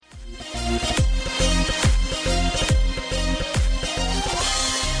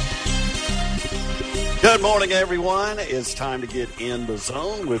Good morning, everyone. It's time to get in the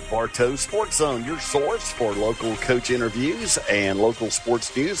zone with Bartow Sports Zone, your source for local coach interviews and local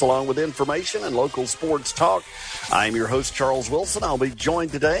sports news, along with information and local sports talk. I'm your host, Charles Wilson. I'll be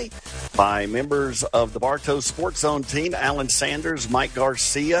joined today by members of the Bartow Sports Zone team. Alan Sanders, Mike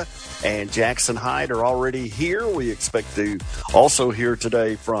Garcia, and Jackson Hyde are already here. We expect to also hear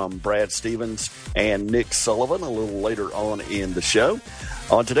today from Brad Stevens and Nick Sullivan a little later on in the show.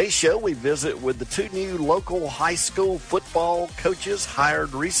 On today's show, we visit with the two new local high school football coaches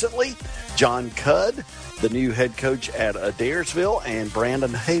hired recently, John Cudd, the new head coach at Adairsville, and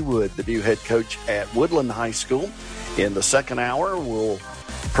Brandon Haywood, the new head coach at Woodland High School. In the second hour, we'll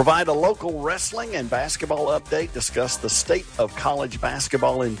provide a local wrestling and basketball update, discuss the state of college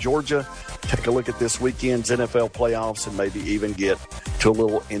basketball in Georgia, take a look at this weekend's NFL playoffs, and maybe even get to a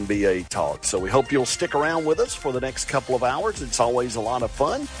little NBA talk. So we hope you'll stick around with us for the next couple of hours. It's always a lot of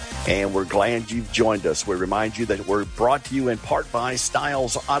fun, and we're glad you've joined us. We remind you that we're brought to you in part by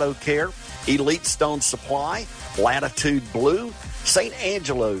Styles Auto Care, Elite Stone Supply, Latitude Blue, St.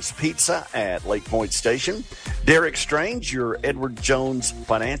 Angelo's Pizza at Lake Point Station, Derek Strange, your Edward Jones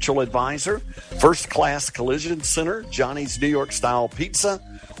financial advisor, First Class Collision Center, Johnny's New York Style Pizza,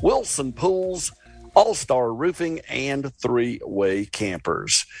 Wilson Pools, All-Star Roofing, and Three-Way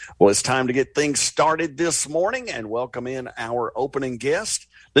Campers. Well, it's time to get things started this morning and welcome in our opening guest,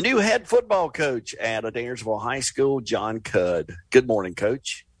 the new head football coach at Adairsville High School, John Cudd. Good morning,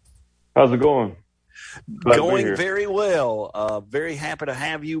 Coach. How's it going? Going very well. Very happy to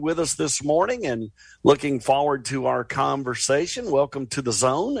have you with us this morning and looking forward to our conversation. Welcome to the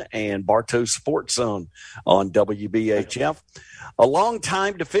Zone and Bartow Sports Zone on WBHF. A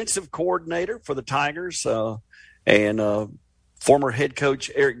longtime defensive coordinator for the Tigers and former head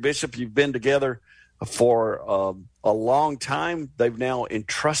coach Eric Bishop. You've been together for a long time. They've now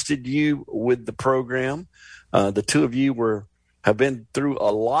entrusted you with the program. The two of you have been through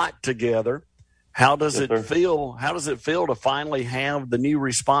a lot together. How does it feel? How does it feel to finally have the new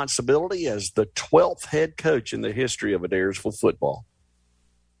responsibility as the 12th head coach in the history of Adairsville football?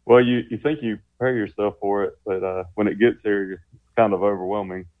 Well, you think you prepare yourself for it, but when it gets here, it's kind of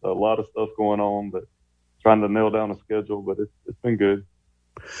overwhelming. A lot of stuff going on, but trying to nail down a schedule, but it's been good.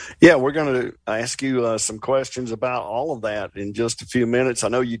 Yeah, we're going to ask you some questions about all of that in just a few minutes. I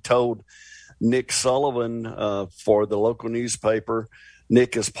know you told Nick Sullivan for the local newspaper.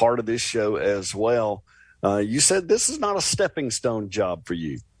 Nick is part of this show as well. You said this is not a stepping stone job for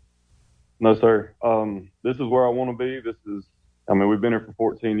you. No, sir. This is where I want to be. We've been here for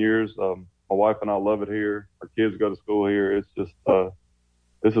 14 years. My wife and I love it here. Our kids go to school here. It's just,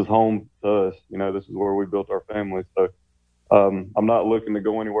 this is home to us. You know, this is where we built our family. So I'm not looking to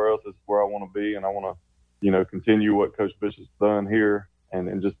go anywhere else. This is where I want to be, and I want to, continue what Coach Bishop's done here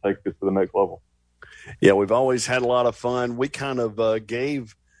and just take this to the next level. Yeah, we've always had a lot of fun. We kind of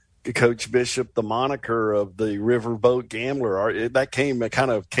gave Coach Bishop the moniker of the Riverboat Gambler. That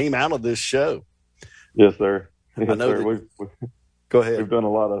came out of this show. Yes, sir. Yes, I know. Sir. Go ahead. We've done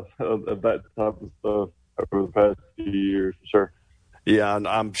a lot of that type of stuff over the past few years, for sure. Yeah, and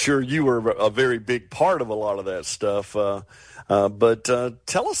I'm sure you were a very big part of a lot of that stuff. But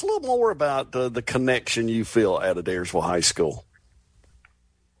tell us a little more about the connection you feel at Adairsville High School.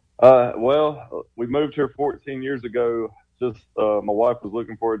 Well, we moved here 14 years ago. Just my wife was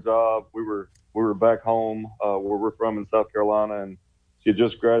looking for a job. We were back home where we're from in South Carolina, and she had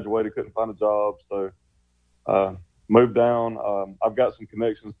just graduated, couldn't find a job, so moved down. I've got some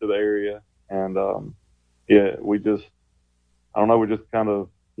connections to the area, and we just kind of,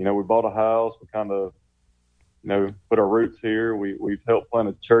 we bought a house. We kind of, put our roots here. We've helped plant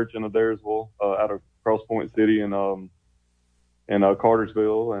a church in Adairsville out of Cross Point City and in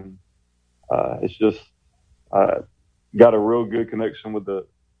Cartersville, and it's just got a real good connection with the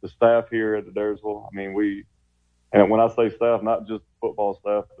staff here at Adairsville. And when I say staff, not just football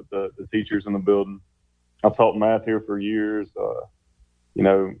staff, but the teachers in the building. I've taught math here for years.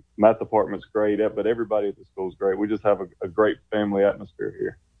 Math department's great, but everybody at the school is great. We just have a great family atmosphere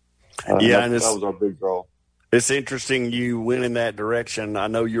here. That was our big draw. It's interesting you went in that direction. I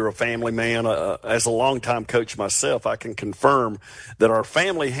know you're a family man. As a longtime coach myself, I can confirm that our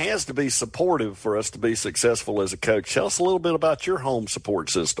family has to be supportive for us to be successful as a coach. Tell us a little bit about your home support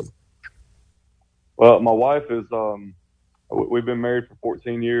system. Well, my wife is we've been married for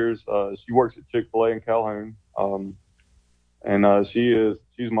 14 years. She works at Chick-fil-A in Calhoun, and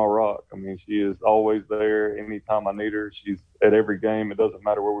she's my rock. She is always there anytime I need her. She's at every game. It doesn't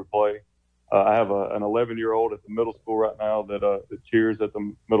matter where we play. I have an 11-year-old at the middle school right now that cheers at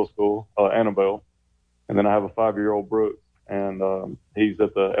the middle school, Annabelle. And then I have a 5-year-old, Brooks, and he's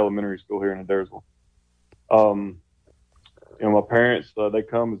at the elementary school here in Adairsville. My parents, they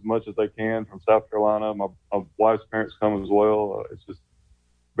come as much as they can from South Carolina. My wife's parents come as well. It's just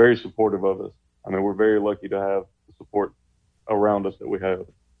very supportive of us. I mean, we're very lucky to have the support around us that we have.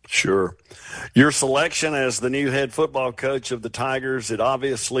 Sure. Your selection as the new head football coach of the Tigers, it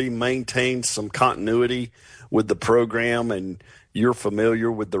obviously maintains some continuity with the program, and you're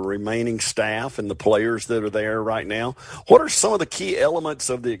familiar with the remaining staff and the players that are there right now. What are some of the key elements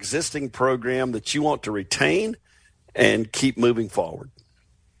of the existing program that you want to retain and keep moving forward?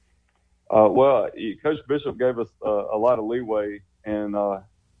 Well, Coach Bishop gave us a lot of leeway in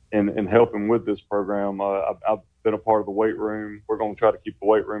helping with this program. I've been a part of the weight room. We're going to try to keep the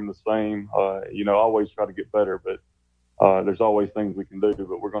weight room the same. Always try to get better, but there's always things we can do.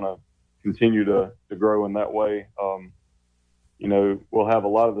 But we're going to continue to grow in that way. We'll have a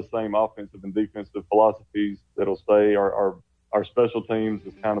lot of the same offensive and defensive philosophies that'll stay. Our special teams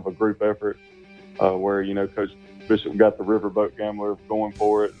is kind of a group effort where Coach Bishop got the riverboat gambler going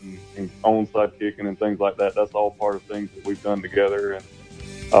for it and onside kicking and things like that. That's all part of things that we've done together, and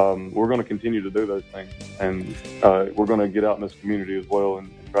we're going to continue to do those things. And we're going to get out in this community as well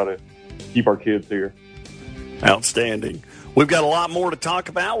and try to keep our kids here. Outstanding. We've got a lot more to talk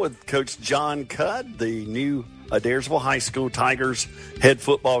about with Coach John Cudd, the new Adairsville High School Tigers head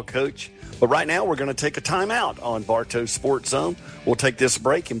football coach. But right now we're going to take a timeout on Bartow Sports Zone. We'll take this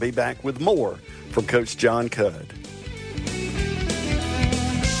break and be back with more from Coach John Cudd.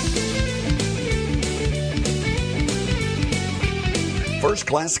 First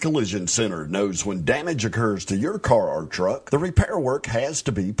Class Collision Center knows when damage occurs to your car or truck, the repair work has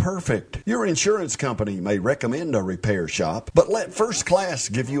to be perfect. Your insurance company may recommend a repair shop, but let First Class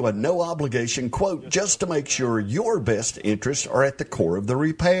give you a no-obligation quote just to make sure your best interests are at the core of the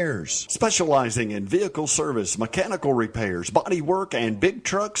repairs. Specializing in vehicle service, mechanical repairs, body work, and big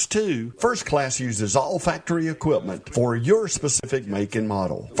trucks too, First Class uses all factory equipment for your specific make and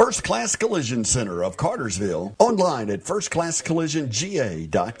model. First Class Collision Center of Cartersville, online at firstclasscollision.com.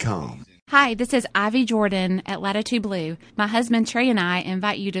 Hi, this is Ivy Jordan at Latitude Blue. My husband Trey and I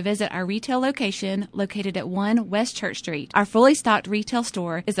invite you to visit our retail location located at 1 West Church Street. Our fully stocked retail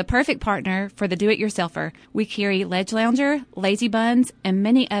store is a perfect partner for the do-it-yourselfer. We carry Ledge Lounger, Lazy Buns, and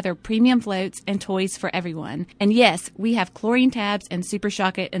many other premium floats and toys for everyone. And yes, we have chlorine tabs and Super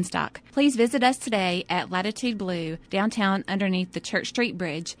Shock-It in stock. Please visit us today at Latitude Blue, downtown underneath the Church Street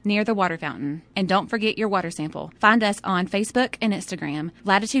Bridge near the water fountain. And don't forget your water sample. Find us on Facebook and Instagram.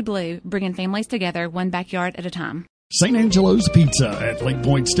 Latitude Blue, bringing families together one backyard at a time. St. Angelo's Pizza at Lake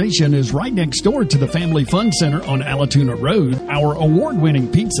Point Station is right next door to the Family Fun Center on Allatoona Road. Our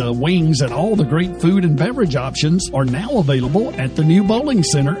award-winning pizza, wings, and all the great food and beverage options are now available at the new bowling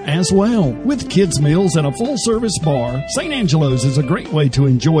center as well. With kids' meals and a full-service bar, St. Angelo's is a great way to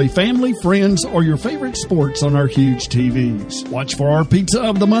enjoy family, friends, or your favorite sports on our huge TVs. Watch for our Pizza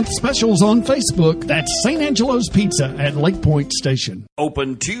of the Month specials on Facebook. That's St. Angelo's Pizza at Lake Point Station.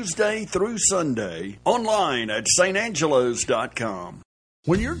 Open Tuesday through Sunday, online at StAngelos.com.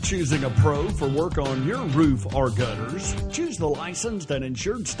 When you're choosing a pro for work on your roof or gutters, choose the licensed and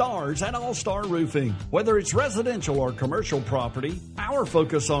insured stars at All Star Roofing. Whether it's residential or commercial property, our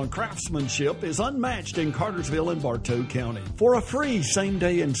focus on craftsmanship is unmatched in Cartersville and Bartow County. For a free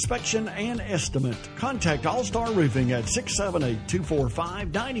same-day inspection and estimate, contact All Star Roofing at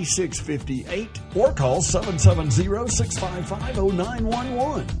 678-245-9658 or call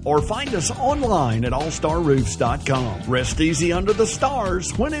 770-655-0911 or find us online at allstarroofs.com. Rest easy under the stars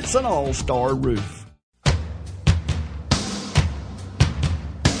when it's an all-star roof.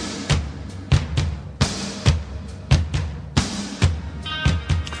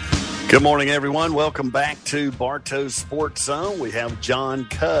 Good morning, everyone. Welcome back to Bartow Sports Zone. We have John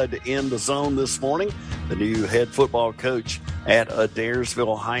Cudd in the zone this morning, the new head football coach at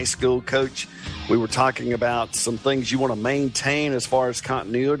Adairsville High School. Coach, we were talking about some things you want to maintain as far as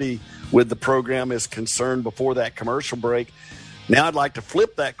continuity with the program is concerned before that commercial break. Now I'd like to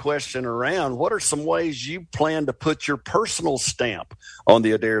flip that question around. What are some ways you plan to put your personal stamp on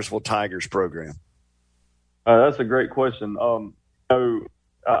the Adairsville Tigers program? That's a great question.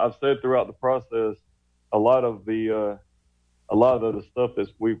 I've said throughout the process, a lot of the stuff that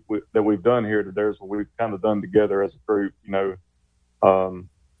we've done here at Adairsville, we've kind of done together as a group. Go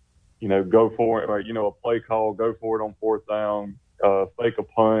for it, or, a play call, go for it on fourth down, fake a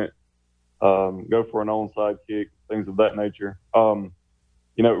punt, go for an onside kick, things of that nature. I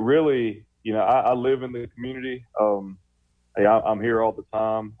live in the community. I'm here all the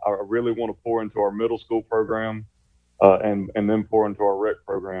time. I really want to pour into our middle school program and then pour into our rec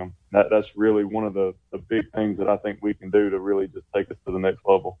program. That's really one of the big things that I think we can do to really just take us to the next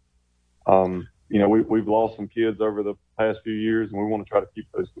level. we've lost some kids over the past few years, and we want to try to keep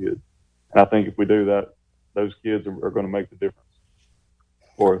those kids. And I think if we do that, those kids are going to make the difference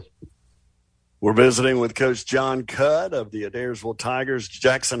for us. We're visiting with Coach John Cudd of the Adairsville Tigers.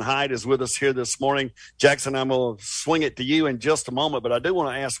 Jackson Hyde is with us here this morning. Jackson, I'm going to swing it to you in just a moment, but I do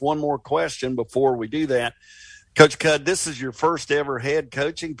want to ask one more question before we do that. Coach Cudd, this is your first ever head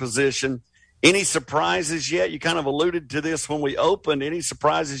coaching position. Any surprises yet? You kind of alluded to this when we opened. Any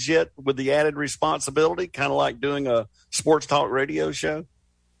surprises yet with the added responsibility, kind of like doing a sports talk radio show?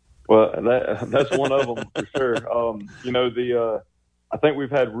 Well, that's one of them for sure. I think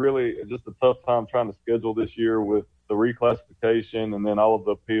we've had really just a tough time trying to schedule this year with the reclassification and then all of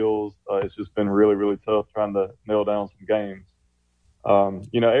the appeals. It's just been really, really tough trying to nail down some games.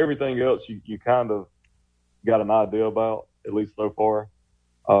 Everything else you kind of got an idea about, at least so far.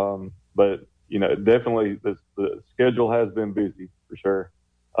 But definitely the schedule has been busy for sure.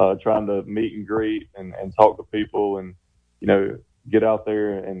 Trying to meet and greet and talk to people and, get out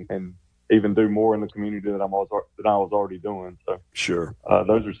there and even do more in the community than I was already doing. So sure.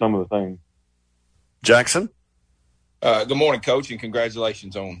 Those are some of the things. Jackson? Good morning, Coach, and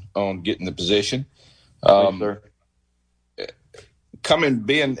congratulations on getting the position. Thanks, sir.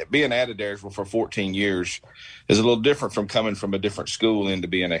 Being at Adairsville for 14 years is a little different from coming from a different school into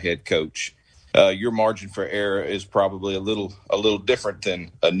being a head coach. Your margin for error is probably a little different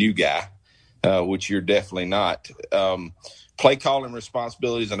than a new guy, which you're definitely not. Play calling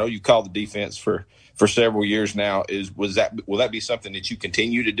responsibilities. I know you called the defense for several years now. Will that be something that you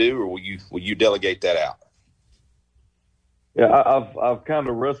continue to do, or will you delegate that out? Yeah, I've kind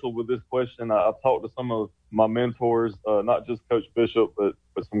of wrestled with this question. I've talked to some of my mentors, not just Coach Bishop, but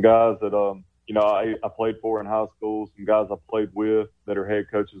some guys that I played for in high school, some guys I played with that are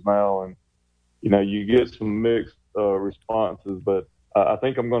head coaches now, and you get some mixed responses. But I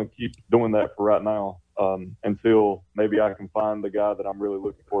think I'm going to keep doing that for right now until maybe I can find the guy that I'm really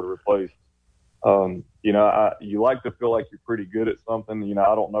looking for to replace. You like to feel like you're pretty good at something.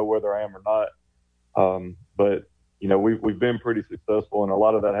 I don't know whether I am or not, but we've been pretty successful, and a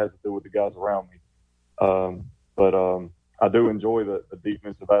lot of that has to do with the guys around me. But I do enjoy the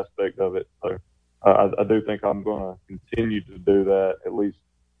defensive aspect of it. So I do think I'm going to continue to do that at least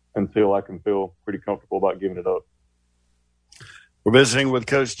until I can feel pretty comfortable about giving it up. We're visiting with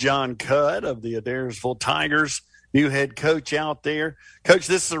Coach John Cudd of the Adairsville Tigers, new head coach out there. Coach,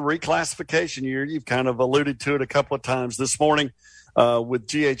 this is a reclassification year. You've kind of alluded to it a couple of times this morning with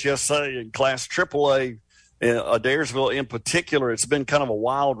GHSA and Class AAA. Adairsville in particular, it's been kind of a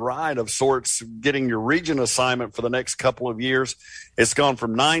wild ride of sorts getting your region assignment for the next couple of years. It's gone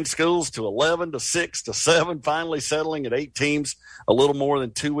from 9 schools to 11 to 6 to 7, finally settling at 8 teams a little more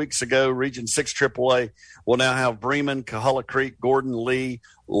than 2 weeks ago. Region 6 AAA will now have Bremen, Coahulla Creek, Gordon, Lee,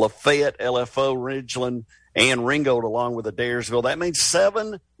 Lafayette, LFO, Ridgeland, and Ringgold along with Adairsville. That means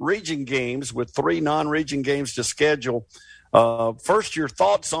 7 region games with 3 non-region games to schedule. First, your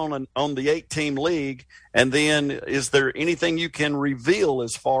thoughts on the 8-team league, and then is there anything you can reveal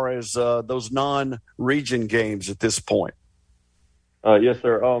as far as those non-region games at this point? Yes,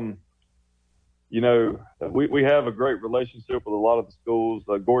 sir. We have a great relationship with a lot of the schools.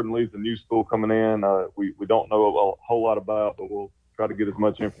 Gordon Lee's a new school coming in. We don't know a whole lot about, but we'll try to get as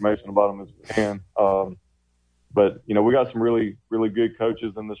much information about them as we can. But, we got some really, really good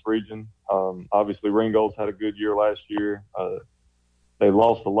coaches in this region. Obviously, Ringgold's had a good year last year. They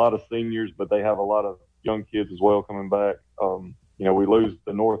lost a lot of seniors, but they have a lot of young kids as well coming back. We lose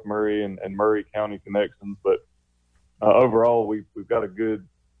the North Murray and Murray County connections, but overall, we've got a good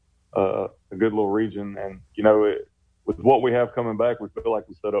little region. And, with what we have coming back, we feel like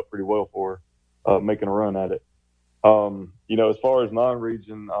we set up pretty well for making a run at it. As far as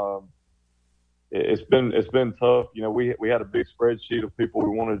non-region, it's been tough. We had a big spreadsheet of people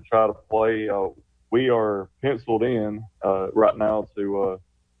we wanted to try to play. We are penciled in right now to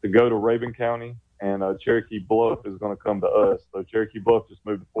go to Rabun County, and Cherokee Bluff is going to come to us. So Cherokee Bluff just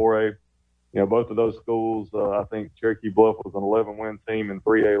moved to 4A. Both of those schools, I think Cherokee Bluff was an 11-win team in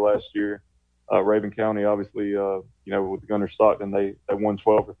 3A last year. Rabun County, obviously, with Gunner Stockton, they won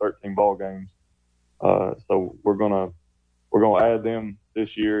 12 or 13 ball games. So we're gonna add them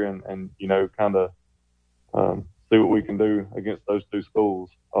this year and kind of see what we can do against those 2 schools.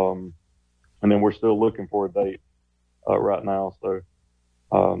 And then we're still looking for a date right now. So,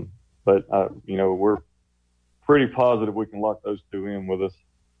 but we're pretty positive we can lock those 2 in with us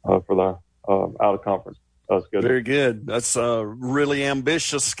for the out of conference schedule. Very good. That's really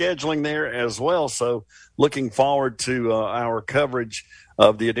ambitious scheduling there as well. So looking forward to our coverage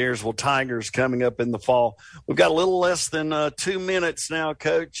of the Adairsville Tigers coming up in the fall. We've got a little less than 2 minutes now,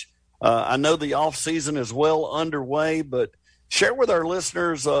 Coach. I know the off season is well underway, but share with our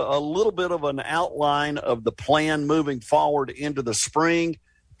listeners a little bit of an outline of the plan moving forward into the spring,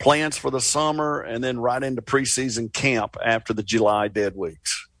 plans for the summer, and then right into preseason camp after the July dead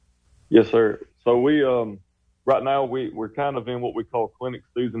weeks. Yes, sir. So we right now we're kind of in what we call clinic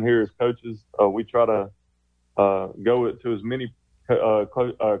season here as coaches. We try to go to as many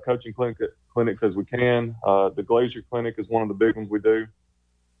coaching clinics as we can. The Glazier Clinic is one of the big ones we do,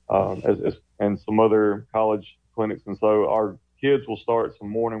 and some other college clinics. And so our kids will start some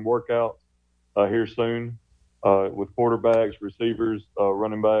morning workouts here soon with quarterbacks, receivers,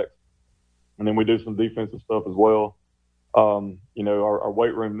 running backs, and then we do some defensive stuff as well. Our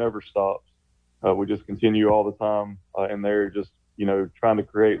weight room never stops. We just continue all the time in there, just trying to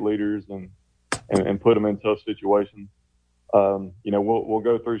create leaders and put them in tough situations. We'll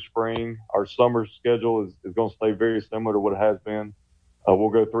go through spring. Our summer schedule is going to stay very similar to what it has been. We'll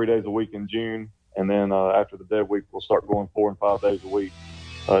go 3 days a week in June, and then after the dead week, we'll start going 4 and 5 days a week,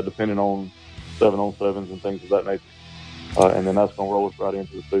 depending on 7-on-7s and things of that nature. And then that's going to roll us right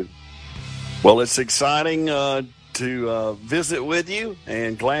into the season. Well, it's exciting to visit with you,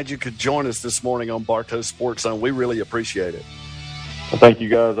 and glad you could join us this morning on Bartow Sports Zone. We really appreciate it. Well, thank you,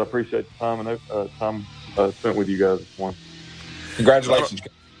 guys. I appreciate the time and time spent with you guys this morning. Congratulations.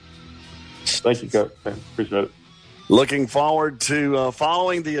 Thank you, Coach. Appreciate it. Looking forward to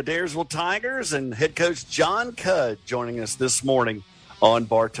following the Adairsville Tigers and head coach John Cudd joining us this morning on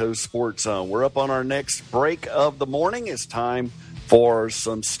Bartow Sports Zone. We're up on our next break of the morning. It's time for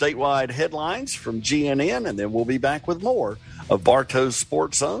some statewide headlines from GNN, and then we'll be back with more of Bartow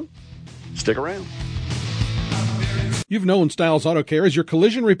Sports Zone. Stick around. You've known Styles Auto Care as your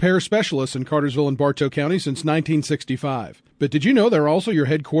collision repair specialist in Cartersville and Bartow County since 1965. But did you know they're also your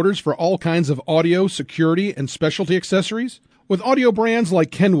headquarters for all kinds of audio, security, and specialty accessories? With audio brands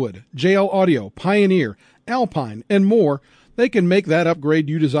like Kenwood, JL Audio, Pioneer, Alpine, and more, they can make that upgrade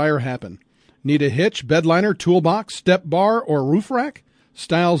you desire happen. Need a hitch, bedliner, toolbox, step bar, or roof rack?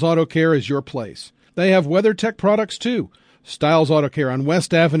 Styles Auto Care is your place. They have WeatherTech products too. Styles Auto Care on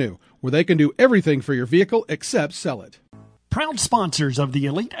West Avenue, where they can do everything for your vehicle except sell it. Proud sponsors of the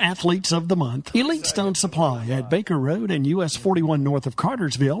Elite Athletes of the Month, Elite Stone Supply at Baker Road and US 41 north of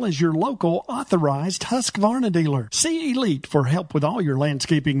Cartersville is your local authorized Husqvarna dealer. See Elite for help with all your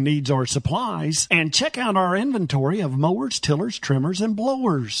landscaping needs or supplies, and check out our inventory of mowers, tillers, trimmers, and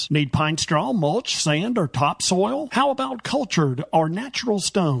blowers. Need pine straw, mulch, sand, or topsoil? How about cultured or natural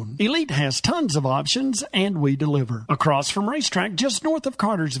stone? Elite has tons of options, and we deliver. Across from Racetrack, just north of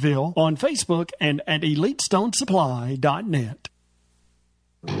Cartersville, on Facebook and at EliteStoneSupply.net.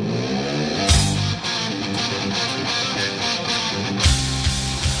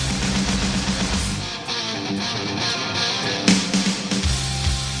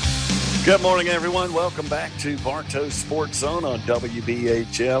 Good morning, everyone. Welcome back to Bartow Sports Zone on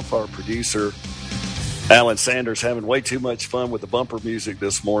WBHF. Our producer, Alan Sanders, having way too much fun with the bumper music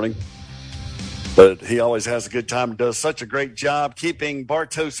this morning. But he always has a good time and does such a great job keeping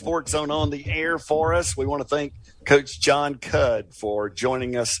Bartow Sports Zone on the air for us. We want to thank Coach John Cudd for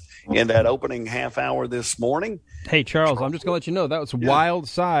joining us in that opening half hour this morning. Hey, Charles, I'm just going to let you know that was Wild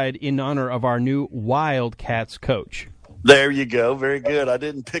Side in honor of our new Wildcats coach. There you go. Very good. I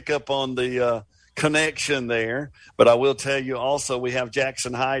didn't pick up on the connection there, but I will tell you also we have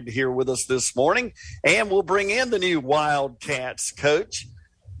Jackson Hyde here with us this morning, and we'll bring in the new Wildcats coach,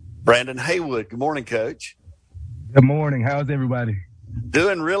 Brandon Haywood. Good morning, Coach. Good morning. How's everybody?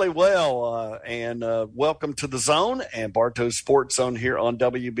 Doing really well, and welcome to the Zone and Bartow Sports Zone here on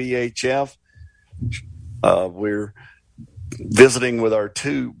WBHF. We're visiting with our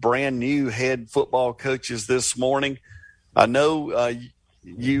two brand new head football coaches this morning. I know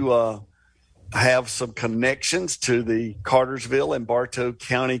you have some connections to the Cartersville and Bartow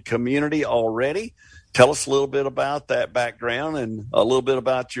County community already. Tell us a little bit about that background and a little bit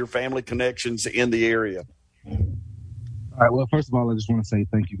about your family connections in the area. All right. Well, first of all, I just want to say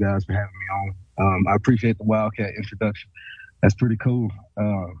thank you guys for having me on. I appreciate the Wildcat introduction. That's pretty cool.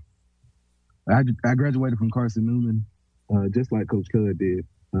 I graduated from Carson Newman, just like Coach Cudd did.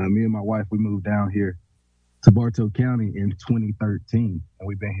 Me and my wife, we moved down here to Bartow County in 2013, and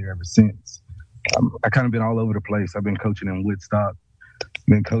we've been here ever since. I kind of been all over the place. I've been coaching in Woodstock,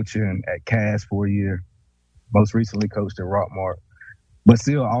 been coaching at Cass for a year, most recently coached at Rockmart, but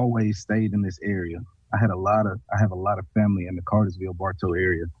still always stayed in this area. I have a lot of family in the Cartersville, Bartow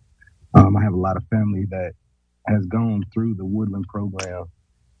area. I have a lot of family that has gone through the Woodland program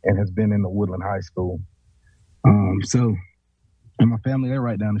and has been in the Woodland High School. And my family, they're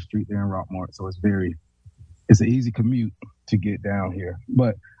right down the street there in Rockmart. So it's an easy commute to get down here.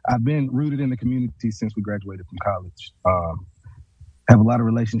 But I've been rooted in the community since we graduated from college. Have a lot of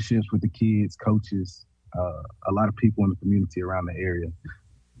relationships with the kids, coaches, a lot of people in the community around the area.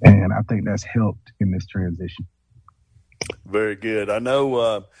 And I think that's helped in this transition. Very good. I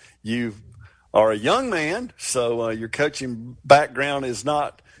know you are a young man, so your coaching background is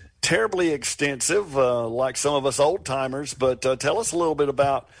not terribly extensive like some of us old-timers, but tell us a little bit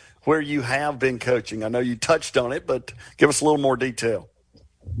about where you have been coaching. I know you touched on it, but give us a little more detail.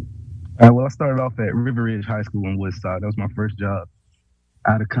 Well, I started off at River Ridge High School in Woodstock. That was my first job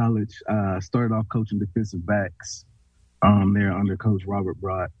out of college. Started off coaching defensive backs there under Coach Robert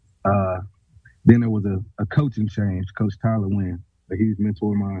Brott. Then there was a coaching change. Coach Tyler Wynn, a huge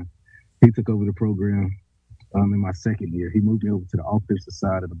mentor of mine, he took over the program in my second year. He moved me over to the offensive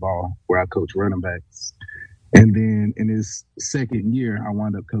side of the ball where I coach running backs. And then in his second year, I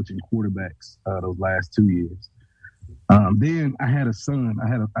wound up coaching quarterbacks those last 2 years. Then I had a son. I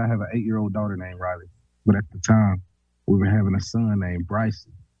have an 8-year-old daughter named Riley. But at the time, we were having a son named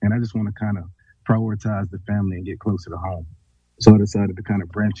Bryson. And I just want to kind of prioritize the family and get closer to home. So I decided to kind of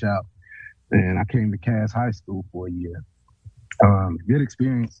branch out. And I came to Cass High School for a year. Good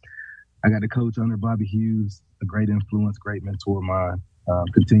experience. I got to coach under Bobby Hughes, a great influence, great mentor of mine,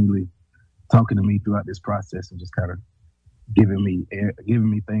 continually talking to me throughout this process and just kind of giving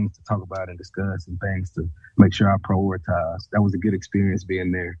me things to talk about and discuss and things to make sure I prioritize. That was a good experience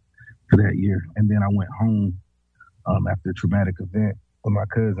being there for that year. And then I went home after a traumatic event with my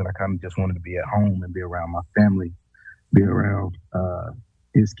cousin. I kind of just wanted to be at home and be around my family, be around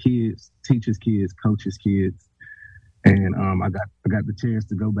his kids, teach his kids, coach his kids. And I got the chance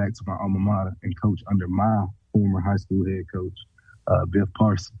to go back to my alma mater and coach under my former high school head coach, Biff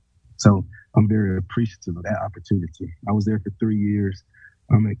Parson. So I'm very appreciative of that opportunity. I was there for 3 years.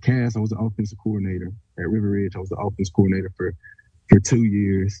 At Cass, I was the offensive coordinator. At River Ridge, I was the offensive coordinator for 2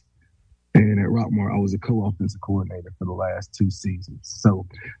 years. And at Rockmore, I was a co-offensive coordinator for the last 2 seasons. So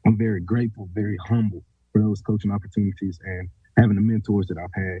I'm very grateful, very humble for those coaching opportunities and having the mentors that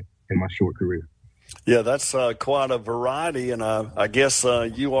I've had in my short career. Yeah, that's quite a variety, and I guess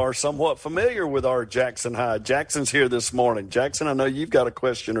you are somewhat familiar with our Jackson High. Jackson's here this morning. Jackson, I know you've got a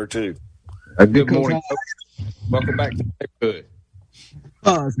question or two. Good morning. Welcome back to the neighborhood.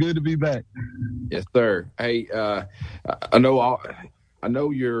 Oh, it's good to be back. Yes, sir. Hey, I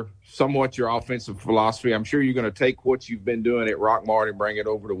know your offensive philosophy. I'm sure you're going to take what you've been doing at Rockmart and bring it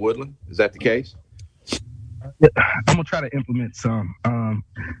over to Woodland. Is that the case? I'm going to try to implement some.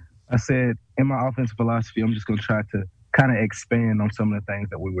 I said in my offensive philosophy, I'm just going to try to kind of expand on some of the things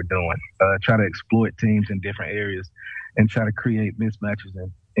that we were doing, try to exploit teams in different areas and try to create mismatches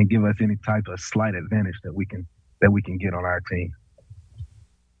and give us any type of slight advantage that we can get on our team.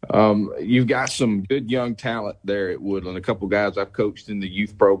 You've got some good young talent there at Woodland. A couple guys I've coached in the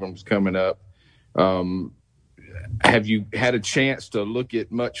youth programs coming up. Have you had a chance to look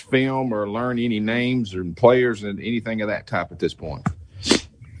at much film or learn any names or players and anything of that type at this point?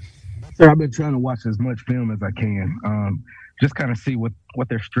 Sir, I've been trying to watch as much film as I can, just kind of see what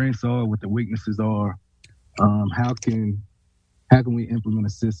their strengths are, what their weaknesses are, how can we implement a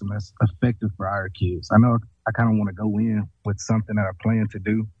system that's effective for our kids. I know I kind of want to go in with something that I plan to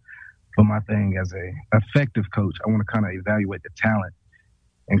do, but my thing as a effective coach, I want to kind of evaluate the talent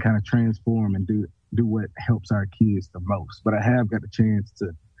and kind of transform and do what helps our kids the most. But I have got the chance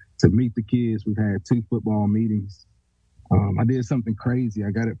to meet the kids. We've had 2 football meetings. I did something crazy.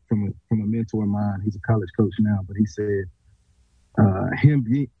 I got it from a mentor of mine. He's a college coach now, but he said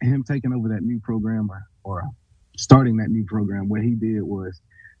him taking over that new program or starting that new program, what he did was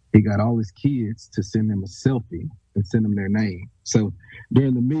he got all his kids to send them a selfie and send them their name. So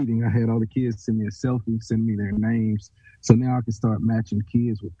during the meeting, I had all the kids send me a selfie, send me their names. So now I can start matching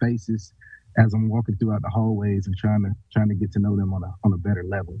kids with faces as I'm walking throughout the hallways and trying to get to know them on a better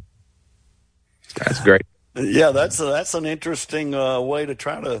level. That's great. Yeah, that's an interesting way to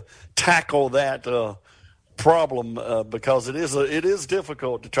try to tackle that problem because it is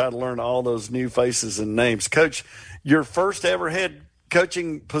difficult to try to learn all those new faces and names. Coach, your first ever head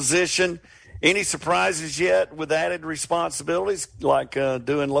coaching position, any surprises yet with added responsibilities like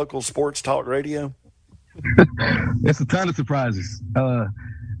doing local sports talk radio? It's a ton of surprises.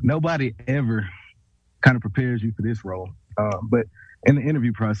 Nobody ever kind of prepares you for this role, but in the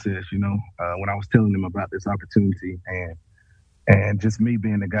interview process, when I was telling them about this opportunity and just me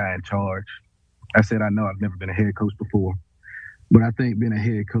being the guy in charge, I said, I know I've never been a head coach before, but I think being a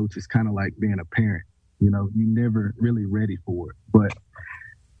head coach is kind of like being a parent. You're never really ready for it. But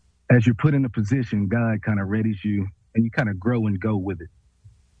as you're put in a position, God kind of readies you and you kind of grow and go with it.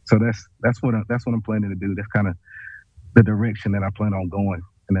 So that's what I'm planning to do. That's kind of the direction that I plan on going.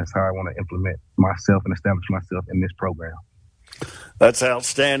 And that's how I want to implement myself and establish myself in this program. That's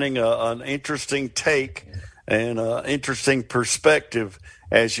outstanding. An interesting take and interesting perspective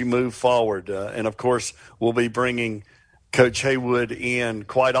as you move forward. And, of course, we'll be bringing Coach Haywood in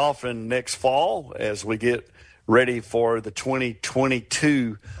quite often next fall as we get ready for the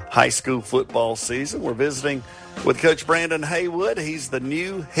 2022 high school football season. We're visiting with Coach Brandon Haywood. He's the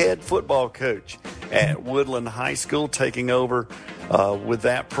new head football coach at Woodland High School, taking over with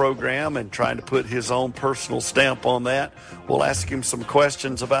that program and trying to put his own personal stamp on that. We'll ask him some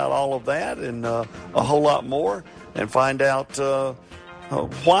questions about all of that and a whole lot more, and find out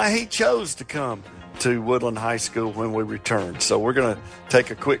why he chose to come to Woodland High School when we return. So we're going to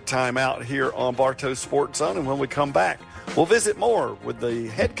take a quick time out here on Bartow Sports Zone, and when we come back, we'll visit more with the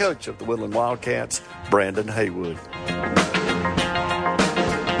head coach of the Woodland Wildcats, Brandon Haywood.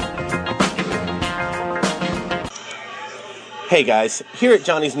 Hey guys, here at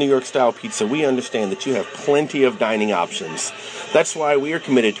Johnny's New York Style Pizza, we understand that you have plenty of dining options. That's why we are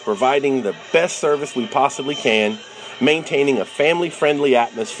committed to providing the best service we possibly can, maintaining a family-friendly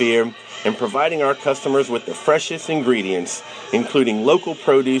atmosphere, and providing our customers with the freshest ingredients, including local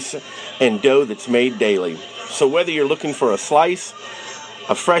produce and dough that's made daily. So whether you're looking for a slice,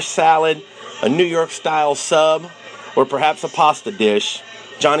 a fresh salad, a New York-style sub, or perhaps a pasta dish,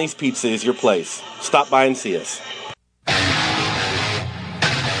 Johnny's Pizza is your place. Stop by and see us.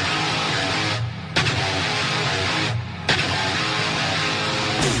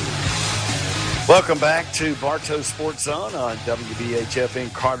 Welcome back to Bartow Sports Zone on WBHF in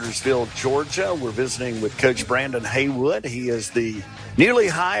Cartersville, Georgia. We're visiting with Coach Brandon Haywood. He is the newly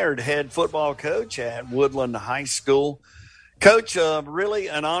hired head football coach at Woodland High School. Coach, really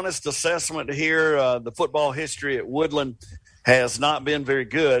an honest assessment here. The football history at Woodland has not been very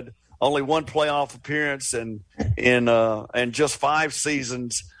good. Only one playoff appearance and just 5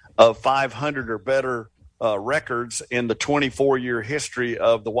 seasons of 500 or better records in the 24-year history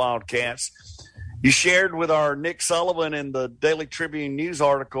of the Wildcats. You shared with our Nick Sullivan in the Daily Tribune News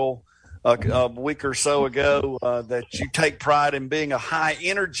article a week or so ago that you take pride in being a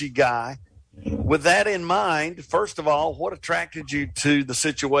high-energy guy. With that in mind, first of all, what attracted you to the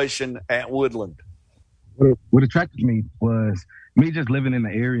situation at Woodland? What attracted me was me just living in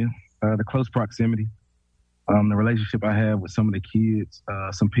the area, the close proximity, the relationship I have with some of the kids,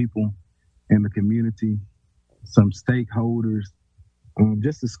 some people in the community, some stakeholders.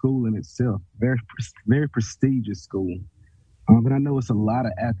 Just the school in itself, very prestigious school. But I know it's a lot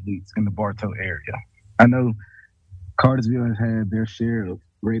of athletes in the Bartow area. I know Cartersville has had their share of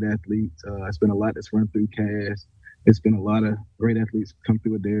great athletes. It's been a lot that's run through Cass. It's been a lot of great athletes come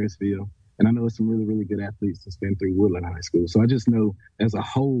through Adairsville. And I know it's some really, really good athletes that's been through Woodland High School. So I just know as a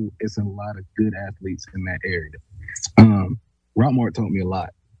whole, it's a lot of good athletes in that area. Rockmart taught me a lot,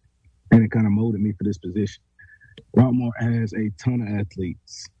 and it kind of molded me for this position. Rockmart has a ton of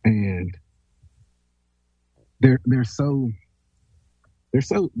athletes, and they're so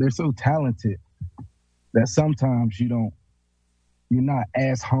talented that sometimes you're not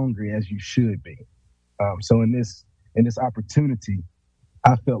as hungry as you should be. So in this opportunity,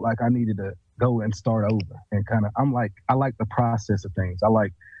 I felt like I needed to go and start over, and I like the process of things. I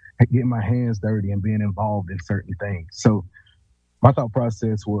like getting my hands dirty and being involved in certain things. So my thought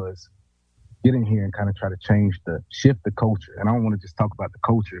process was get in here and kind of try to shift the culture. And I don't want to just talk about the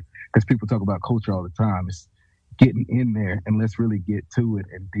culture because people talk about culture all the time. It's getting in there and let's really get to it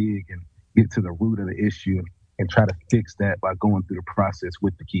and dig and get to the root of the issue and try to fix that by going through the process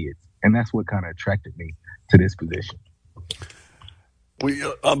with the kids. And that's what kind of attracted me to this position.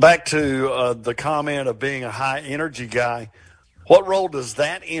 Back to the comment of being a high energy guy. What role does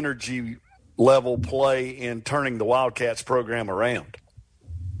that energy level play in turning the Wildcats program around?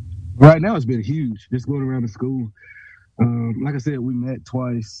 Right now, it's been huge. Just going around the school. Like I said, we met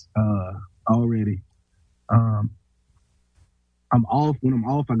twice already. I'm off. When I'm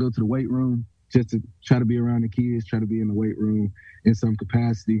off, I go to the weight room just to try to be around the kids, try to be in the weight room in some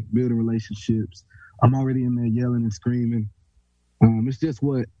capacity, building relationships. I'm already in there yelling and screaming. It's just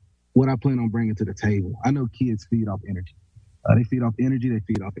what I plan on bringing to the table. I know kids feed off energy. They feed off energy. They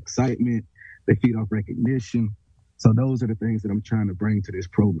feed off excitement. They feed off recognition. So those are the things that I'm trying to bring to this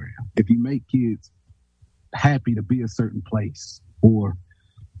program. If you make kids happy to be a certain place, or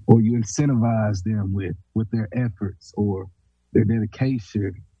you incentivize them with their efforts or their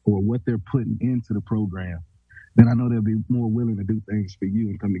dedication or what they're putting into the program, then I know they'll be more willing to do things for you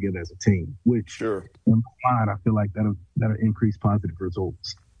and come together as a team, which sure. In my mind, I feel like that'll increase positive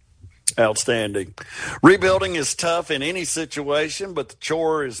results. Outstanding. Rebuilding is tough in any situation, but the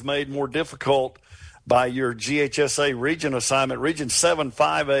chore is made more difficult by your GHSA region assignment. Region 7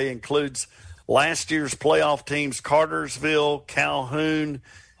 5A includes last year's playoff teams Cartersville, Calhoun,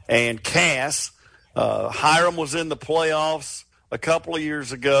 and Cass. Hiram was in the playoffs a couple of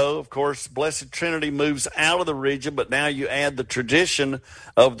years ago. Of course, Blessed Trinity moves out of the region, but now you add the tradition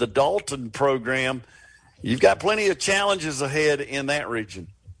of the Dalton program. You've got plenty of challenges ahead in that region.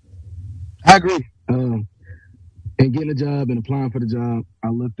 I agree. And getting a job and applying for the job, I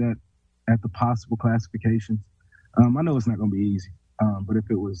looked at the possible classifications. I know it's not going to be easy, but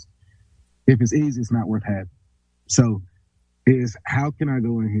if it's easy, it's not worth having. So is how can I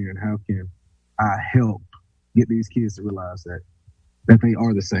go in here and how can I help get these kids to realize that they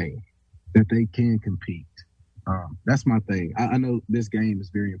are the same, that they can compete. That's my thing. I know this game is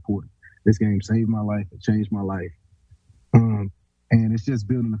very important. This game saved my life. It changed my life. And it's just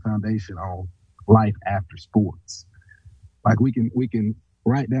building the foundation on life after sports. Like we can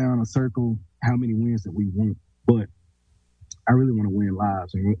write down a circle how many wins that we want, but I really want to win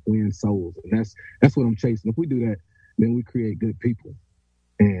lives and win souls. And that's what I'm chasing. If we do that, then we create good people.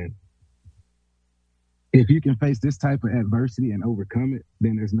 And if you can face this type of adversity and overcome it,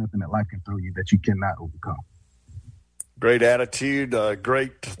 then there's nothing that life can throw you that you cannot overcome. Great attitude,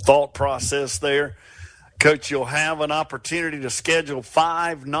 great thought process there. Coach, you'll have an opportunity to schedule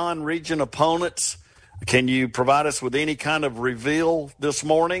 5 non-region opponents. Can you provide us with any kind of reveal this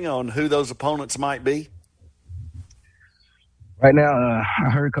morning on who those opponents might be? Right now, I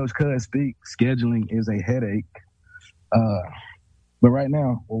heard Coach Cud speak. Scheduling is a headache. But right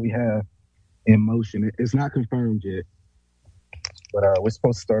now, what we have in motion, it's not confirmed yet, but we're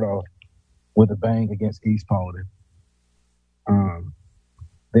supposed to start off with a bang against East Paulding.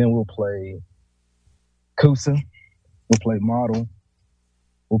 Then we'll play Coosa, we'll play Model,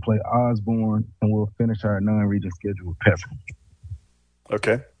 we'll play Osborne, and we'll finish our non-region schedule with Pepper.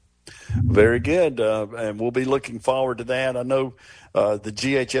 Okay. Very good. And we'll be looking forward to that. I know the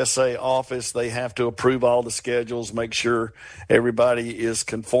GHSA office, they have to approve all the schedules, make sure everybody is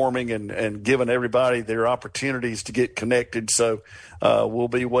conforming and giving everybody their opportunities to get connected. So we'll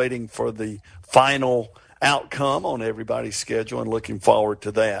be waiting for the final outcome on everybody's schedule and looking forward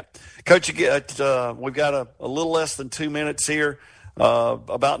to that. Coach, we've got a little less than 2 minutes here,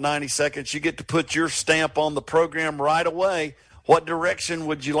 about 90 seconds. You get to put your stamp on the program right away. What direction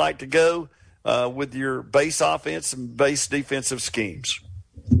would you like to go with your base offense and base defensive schemes?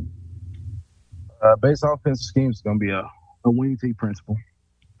 Base offensive schemes is going to be a wing tee principle.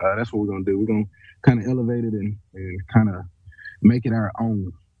 That's what we're going to do. We're going to kind of elevate it and kind of make it our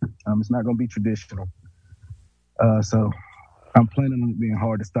own. It's not going to be traditional. So I'm planning on it being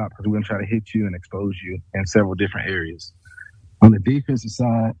hard to stop because we're going to try to hit you and expose you in several different areas. On the defensive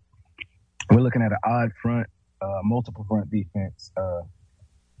side, we're looking at an odd front, multiple front defense.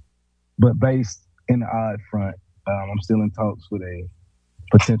 But based in the odd front, I'm still in talks with a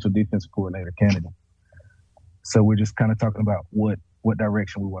potential defensive coordinator candidate. So we're just kind of talking about what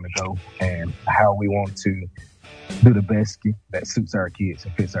direction we want to go and how we want to do the best that suits our kids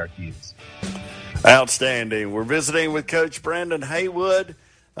and fits our kids. Outstanding. We're visiting with Coach Brandon Haywood.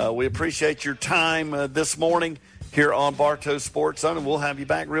 We appreciate your time this morning here on Bartow Sports Zone, and we'll have you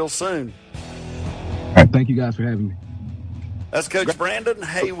back real soon. All right, thank you guys for having me. That's Coach Brandon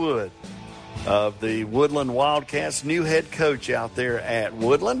Haywood of the Woodland Wildcats, new head coach out there at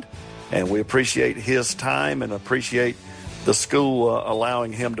Woodland, and we appreciate his time and appreciate the school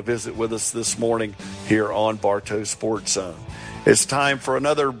allowing him to visit with us this morning here on Bartow Sports Zone. It's time for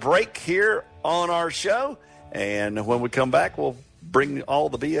another break here on our show, and when we come back, we'll bring all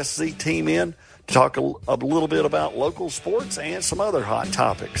the BSC team in to talk a little bit about local sports and some other hot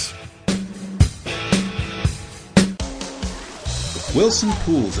topics. Wilson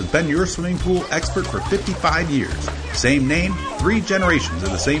Pools has been your swimming pool expert for 55 years. Same name, 3 generations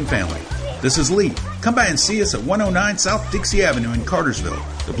of the same family. This is Lee. Come by and see us at 109 South Dixie Avenue in Cartersville,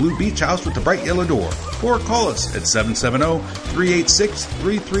 the Blue Beach House with the bright yellow door. Or call us at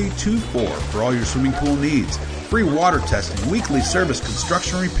 770-386-3324 for all your swimming pool needs. Free water testing, weekly service,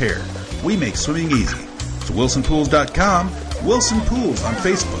 construction, repair. We make swimming easy. To WilsonPools.com, Wilson Pools on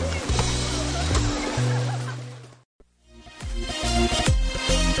Facebook.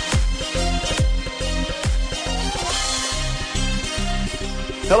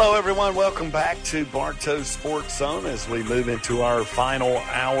 Hello, everyone. Welcome back to Bartow Sports Zone as we move into our final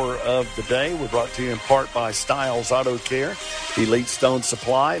hour of the day. We're brought to you in part by Styles Auto Care, Elite Stone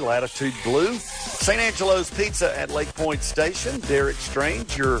Supply, Latitude Blue, St. Angelo's Pizza at Lake Point Station, Derek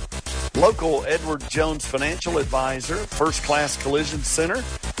Strange, your local Edward Jones financial advisor, First Class Collision Center,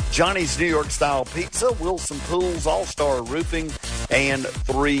 Johnny's New York Style Pizza, Wilson Pools, All-Star Roofing, and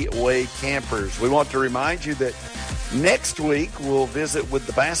three-way campers. We want to remind you that next week we'll visit with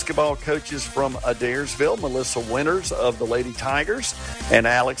the basketball coaches from Adairsville, Melissa Winters of the Lady Tigers and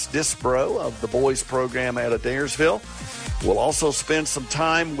Alex Disbro of the boys program at Adairsville. We'll also spend some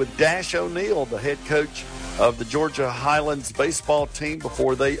time with Dash O'Neill, the head coach of the Georgia Highlands baseball team,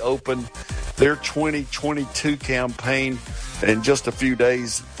 before they open their 2022 campaign in just a few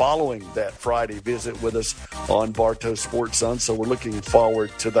days following that Friday visit with us on Bartow Sports Zone. So we're looking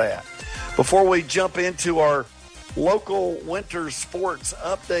forward to that. Before we jump into our local winter sports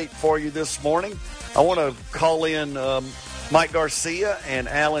update for you this morning, I want to call in Mike Garcia and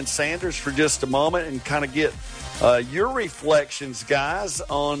Alan Sanders for just a moment and kind of get your reflections, guys,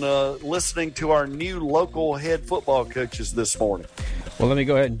 on listening to our new local head football coaches this morning. Well, let me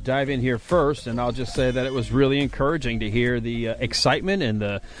go ahead and dive in here first, and I'll just say that it was really encouraging to hear the excitement and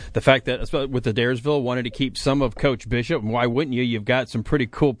the fact that with Adairsville wanted to keep some of Coach Bishop. And why wouldn't you? You've got some pretty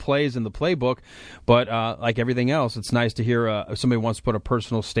cool plays in the playbook, but like everything else, it's nice to hear somebody wants to put a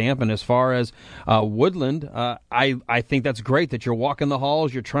personal stamp. And as far as Woodland, I think that's great that you're walking the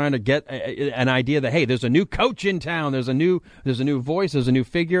halls. You're trying to get an idea that, hey, there's a new coach in town. There's a new voice. There's a new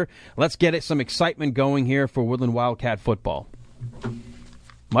figure. Let's get some excitement going here for Woodland Wildcat football.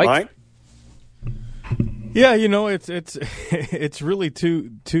 Mike? Yeah, it's really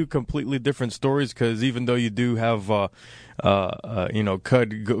two completely different stories, because even though you do have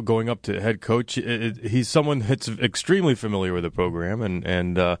Cud going up to head coach, he's someone that's extremely familiar with the program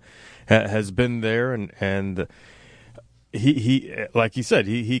and has been there, and he like he said,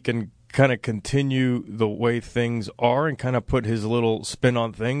 he can kind of continue the way things are and kind of put his little spin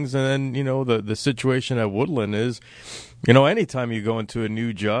on things. And then the situation at Woodland is, anytime you go into a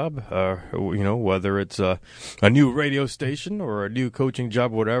new job, whether it's a new radio station or a new coaching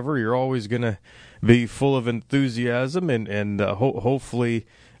job, whatever, you're always going to be full of enthusiasm, and hopefully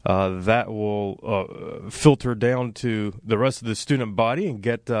that will filter down to the rest of the student body and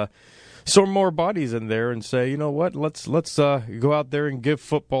get some more bodies in there and say, you know what, let's go out there and give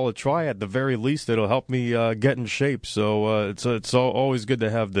football a try. At the very least, it'll help me get in shape. So it's always good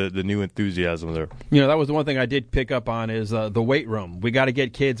to have the new enthusiasm there. That was the one thing I did pick up on is the weight room. We got to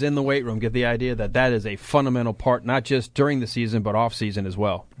get kids in the weight room, get the idea that is a fundamental part, not just during the season, but off season as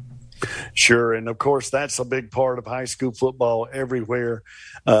well. Sure, and of course that's a big part of high school football everywhere.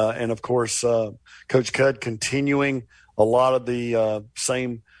 And of course, Coach Cud continuing a lot of the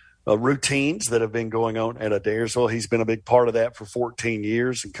same routines that have been going on at Adairsville. He's been a big part of that for 14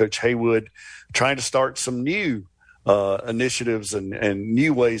 years. And Coach Haywood trying to start some new initiatives and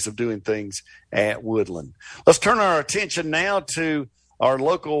new ways of doing things at Woodland. Let's turn our attention now to our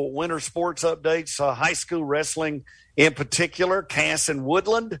local winter sports updates. High school wrestling in particular, Cass and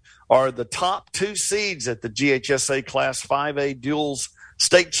Woodland are the top two seeds at the GHSA Class 5A Duals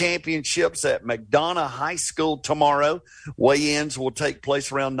State Championships at McDonough High School tomorrow. Weigh-ins will take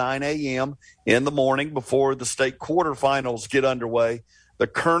place around 9 a.m. in the morning before the state quarterfinals get underway. The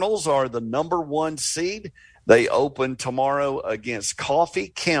Colonels are the number one seed. They open tomorrow against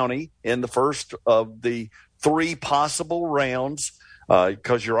Coffee County in the first of the three possible rounds,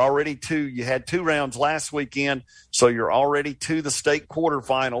 because you're already you had two rounds last weekend, so you're already to the state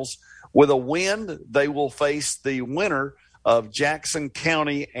quarterfinals. With a win, they will face the winner of Jackson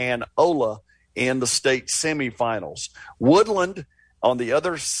County and Ola in the state semifinals. Woodland, on the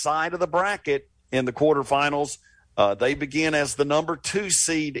other side of the bracket in the quarterfinals, they begin as the number 2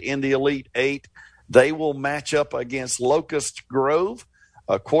 seed in the Elite Eight. They will match up against Locust Grove.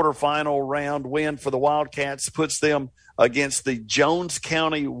 A quarterfinal round win for the Wildcats puts them against the Jones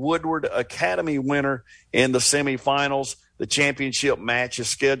County Woodward Academy winner in the semifinals. The championship match is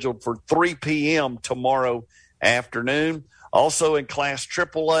scheduled for 3 p.m. tomorrow afternoon. Also in Class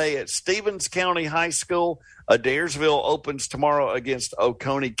AAA at Stevens County High School, Adairsville opens tomorrow against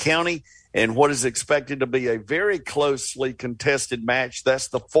Oconee County in what is expected to be a very closely contested match. That's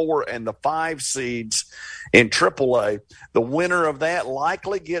the 4 and the 5 seeds in AAA. The winner of that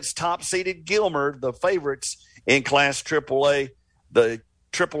likely gets top-seeded Gilmer, the favorites in Class AAA. The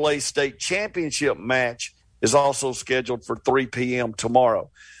AAA State Championship match is also scheduled for 3 p.m. tomorrow.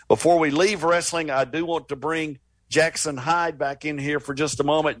 Before we leave wrestling, I do want to bring Jackson Hyde back in here for just a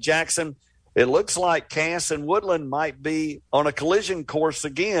moment. Jackson, it looks like Cass and Woodland might be on a collision course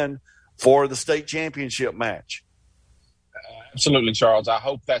again for the state championship match. Absolutely, Charles. I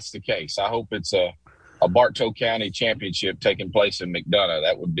hope that's the case. I hope it's a Bartow County championship taking place in McDonough.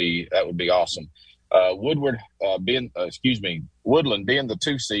 That would be awesome. Woodland being the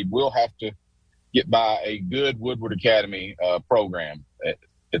 2 seed, will have to get by a good Woodward Academy program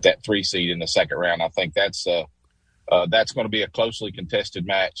at that 3 seed in the second round. I think that's that's going to be a closely contested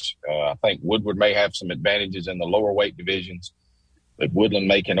match. I think Woodward may have some advantages in the lower weight divisions, but Woodland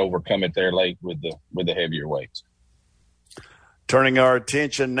may can overcome it there late with the heavier weights. Turning our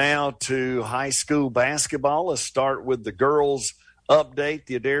attention now to high school basketball. Let's start with the girls update.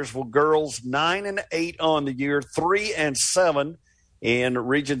 The Adairsville girls 9-8 on the year, 3-7 in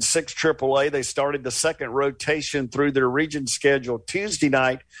Region 6 AAA. They started the second rotation through their region schedule Tuesday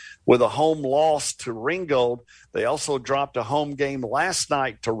night with a home loss to Ringgold. They also dropped a home game last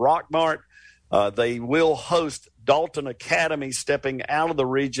night to Rockmart. They will host Dalton Academy stepping out of the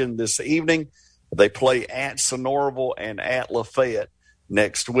region this evening. They play at Sonoraville and at Lafayette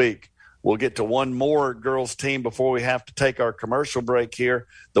next week. We'll get to one more girls team before we have to take our commercial break here.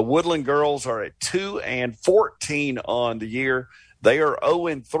 The Woodland girls are at 2-14 on the year. They are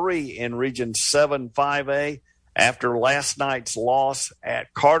 0-3 in Region 7 5A after last night's loss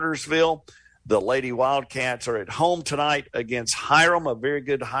at Cartersville. The Lady Wildcats are at home tonight against Hiram, a very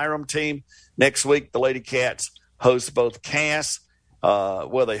good Hiram team. Next week, the Lady Cats host both Cass.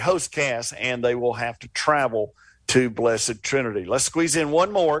 They host Cass, and they will have to travel to Blessed Trinity. Let's squeeze in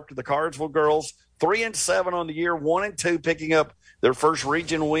one more to the Cartersville girls. 3-7 on the year, 1-2, picking up their first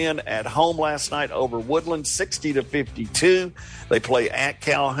region win at home last night over Woodland, 60-52. They play at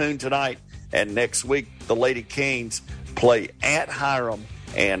Calhoun tonight, and next week the Lady Canes play at Hiram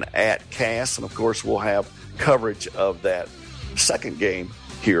and at Cass. And, of course, we'll have coverage of that second game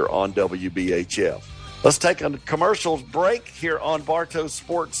here on WBHF. Let's take a commercial break here on Bartow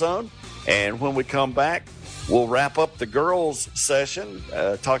Sports Zone. And when we come back, we'll wrap up the girls' session,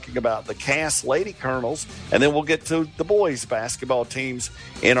 talking about the Cass Lady Colonels, and then we'll get to the boys' basketball teams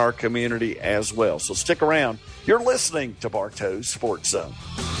in our community as well. So stick around. You're listening to Bartow Sports Zone.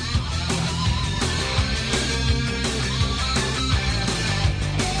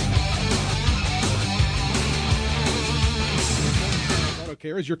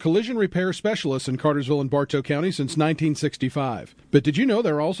 Care is your collision repair specialist in Cartersville and Bartow County since 1965. But did you know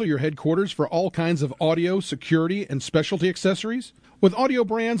they're also your headquarters for all kinds of audio, security, and specialty accessories? With audio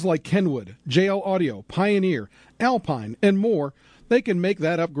brands like Kenwood, JL Audio, Pioneer, Alpine, and more, they can make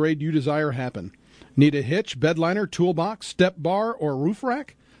that upgrade you desire happen. Need a hitch, bedliner, toolbox, step bar, or roof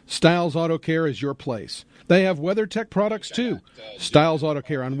rack? Styles Auto Care is your place. They have WeatherTech products too. Styles Auto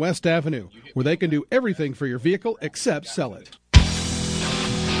Care on West Avenue, where they can do everything for your vehicle except sell it.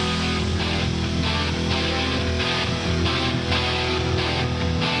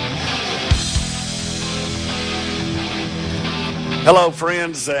 Hello,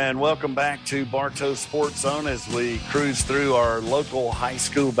 friends, and welcome back to Bartow Sports Zone as we cruise through our local high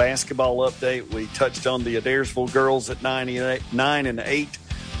school basketball update. We touched on the Adairsville girls at 9-8,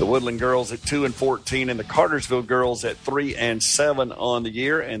 the Woodland girls at 2-14, and the Cartersville girls at 3-7 on the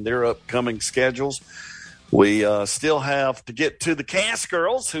year and their upcoming schedules. We still have to get to the Cass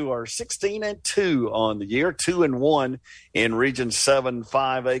girls, who are 16-2 on the year, 2-1 in Region 7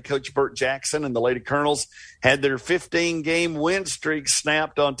 5A. Coach Burt Jackson and the Lady Colonels had their 15-game win streak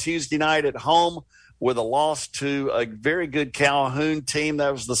snapped on Tuesday night at home with a loss to a very good Calhoun team.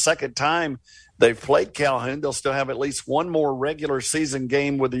 That was the second time they've played Calhoun. They'll still have at least one more regular season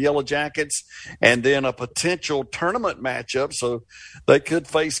game with the Yellow Jackets and then a potential tournament matchup. So they could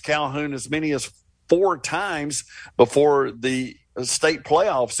face Calhoun as many as 4 times before the state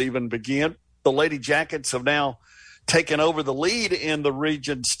playoffs even begin. The Lady Jackets have now taken over the lead in the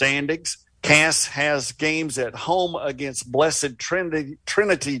region standings. Cass has games at home against Blessed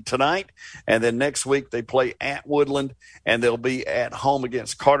Trinity tonight, and then next week they play at Woodland, and they'll be at home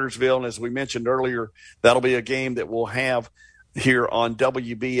against Cartersville. And as we mentioned earlier, that'll be a game that we'll have here on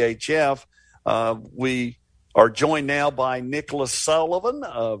WBHF. We are joined now by Nicholas Sullivan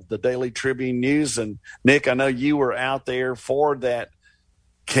of the Daily Tribune News. And, Nick, I know you were out there for that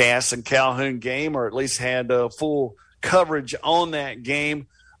Cass and Calhoun game, or at least had full coverage on that game.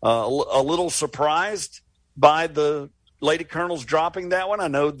 A little surprised by the Lady Colonels dropping that one. I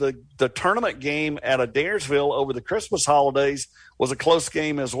know the tournament game at Adairsville over the Christmas holidays was a close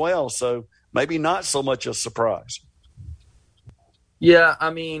game as well, so maybe not so much a surprise. Yeah,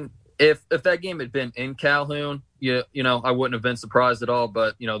 I mean, If that game had been in Calhoun, you know, I wouldn't have been surprised at all.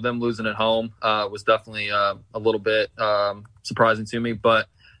 But, you know, them losing at home was definitely a little bit surprising to me. But,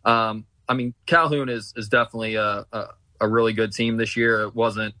 I mean, Calhoun is definitely a really good team this year. It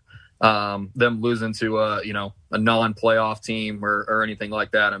wasn't them losing to, a non-playoff team or anything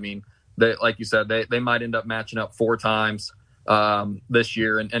like that. I mean, they, like you said, they might end up matching up 4 times this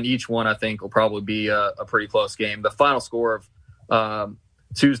year. And each one, I think, will probably be a pretty close game. The final score of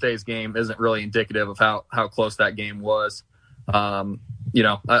Tuesday's game isn't really indicative of how close that game was.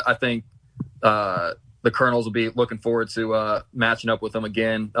 I think the Colonels will be looking forward to matching up with them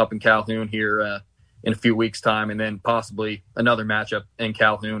again up in Calhoun here in a few weeks' time, and then possibly another matchup in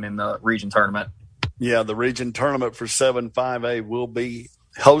Calhoun in the region tournament. Yeah, the region tournament for 7-5A will be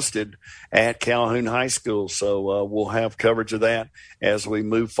hosted at Calhoun High School. So we'll have coverage of that as we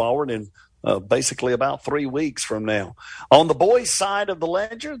move forward in basically about 3 weeks from now. On the boys' side of the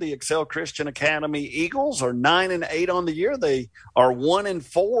ledger, the Excel Christian Academy Eagles are 9-8 on the year. They are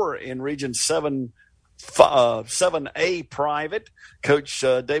 1-4 in Region 7A private. Coach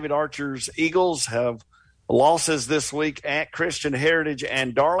David Archer's Eagles have losses this week at Christian Heritage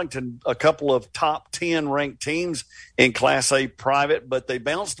and Darlington, a couple of top 10 ranked teams in Class A private, but they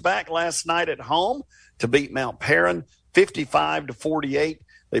bounced back last night at home to beat Mount Perrin 55-48.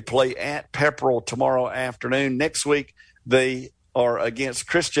 They play at Pepperell tomorrow afternoon. Next week, they are against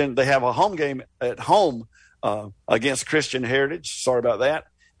Christian. They have a home game at home against Christian Heritage. Sorry about that.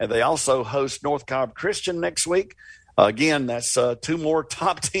 And they also host North Cobb Christian next week. Again, that's two more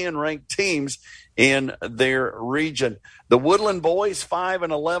top 10 ranked teams in their region. The Woodland boys,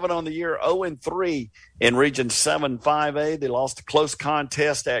 5-11 on the year, 0-3 in Region 7-5A. They lost a close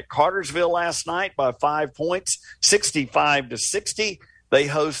contest at Cartersville last night by 5 points, 65-60. They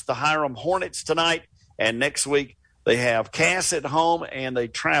host the Hiram Hornets tonight, and next week they have Cass at home, and they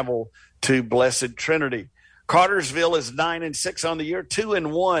travel to Blessed Trinity. Cartersville is 9-6 on the year,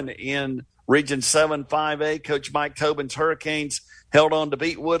 2-1 in Region 7-5A. Coach Mike Tobin's Hurricanes held on to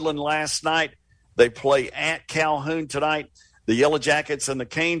beat Woodland last night. They play at Calhoun tonight. The Yellow Jackets and the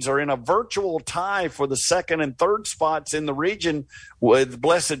Canes are in a virtual tie for the second and third spots in the region with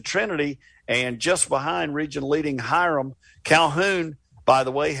Blessed Trinity, and just behind region leading Hiram. Calhoun, by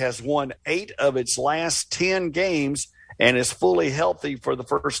the way, has won 8 of its last 10 games and is fully healthy for the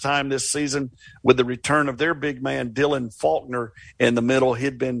first time this season with the return of their big man, Dylan Faulkner, in the middle.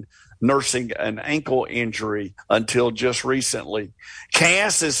 He'd been nursing an ankle injury until just recently.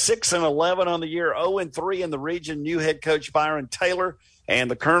 Cass is 6-11 on the year, 0-3 in the region. New head coach Byron Taylor and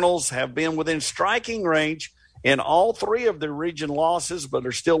the Colonels have been within striking range in all 3 of their region losses, but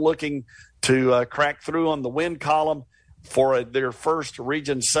are still looking to crack through on the win column for their first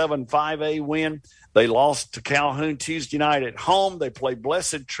Region 7-5A win. They lost to Calhoun Tuesday night at home. They play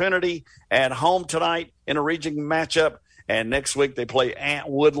Blessed Trinity at home tonight in a region matchup. And next week they play at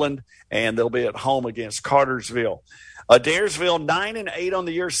Woodland, and they'll be at home against Cartersville. Adairsville, 9-8 on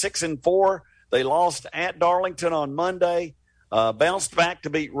the year, 6-4. They lost at Darlington on Monday, bounced back to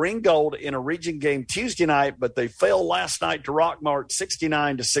beat Ringgold in a region game Tuesday night, but they fell last night to Rockmart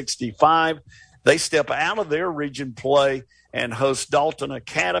 69-65. They step out of their region play and host Dalton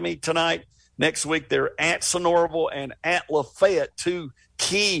Academy tonight. Next week they're at Sonoraville and at Lafayette, 2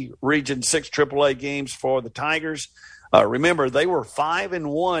 key Region 6 AAA games for the Tigers. Remember, they were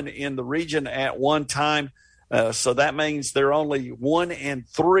 5-1 in the region at one time, so that means they're only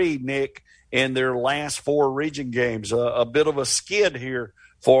 1-3, Nick, in their last 4 region games. A bit of a skid here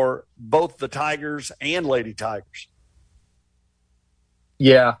for both the Tigers and Lady Tigers.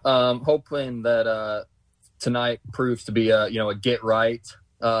 Yeah, hoping that tonight proves to be a get right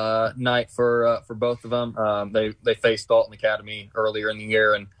night for both of them. They faced Dalton Academy earlier in the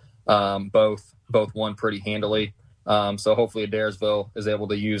year, and both won pretty handily. So hopefully Adairsville is able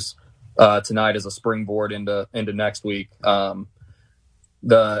to use tonight as a springboard into next week.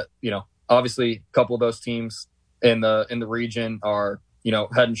 Obviously a couple of those teams in the region are,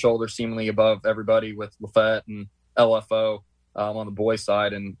 head and shoulders seemingly above everybody, with Lafayette and LFO on the boys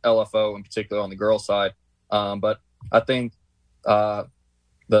side, and LFO in particular on the girls side. But I think the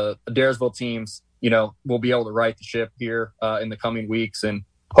Adairsville teams, will be able to right the ship here in the coming weeks, and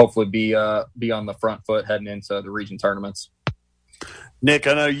hopefully be on the front foot heading into the region tournaments. Nick,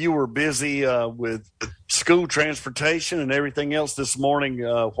 I know you were busy with school transportation and everything else this morning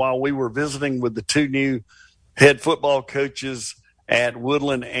while we were visiting with the 2 new head football coaches at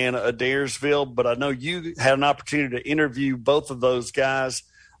Woodland and Adairsville, but I know you had an opportunity to interview both of those guys.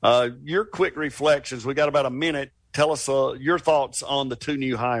 Your quick reflections, we got about a minute. Tell us your thoughts on the 2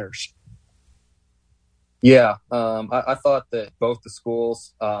 new hires. Yeah, I thought that both the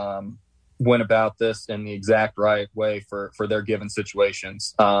schools went about this in the exact right way for their given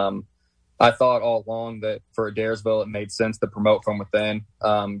situations. I thought all along that for Adairsville it made sense to promote from within,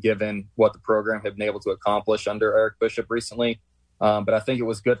 given what the program had been able to accomplish under Eric Bishop recently. But I think it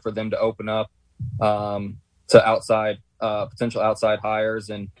was good for them to open up to potential outside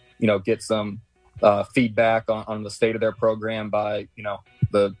hires, and get some feedback on the state of their program by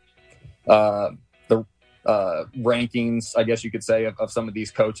the rankings, I guess you could say, of some of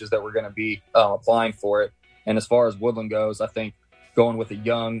these coaches that were going to be applying for it. And as far as Woodland goes, I think going with a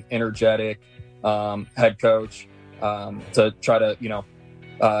young, energetic, head coach to try to,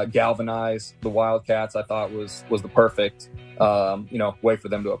 galvanize the Wildcats, I thought was the perfect, way for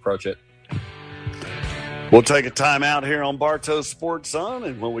them to approach it. We'll take a timeout here on Bartow Sports Zone,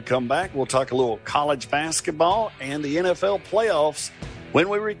 and when we come back, we'll talk a little college basketball and the NFL playoffs when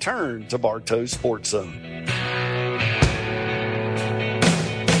we return to Bartow Sports Zone.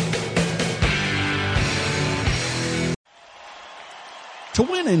 To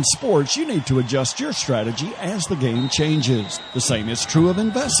win in sports, you need to adjust your strategy as the game changes. The same is true of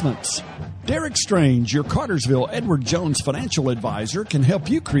investments. Derek Strange, your Cartersville Edward Jones financial advisor, can help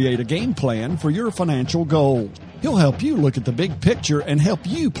you create a game plan for your financial goals. He'll help you look at the big picture and help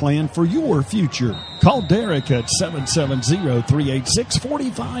you plan for your future. Call Derek at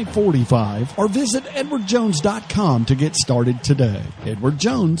 770-386-4545 or visit edwardjones.com to get started today. Edward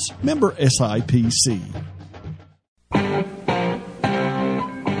Jones, member SIPC.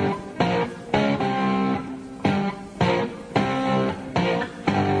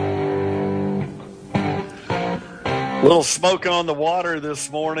 Little smoke on the water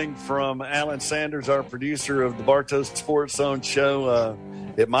this morning from Alan Sanders, our producer of the Bartow Sports Zone show.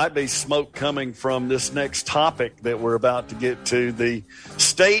 It might be smoke coming from this next topic that we're about to get to. The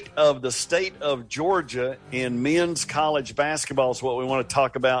state of Georgia in men's college basketball is what we want to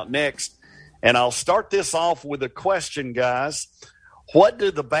talk about next. And I'll start this off with a question, guys. What do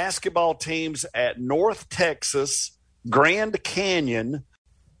the basketball teams at North Texas, Grand Canyon,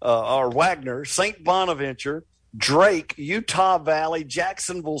 or Wagner, St. Bonaventure, Drake, Utah Valley,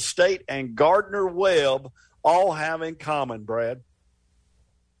 Jacksonville State, and Gardner-Webb all have in common, Brad?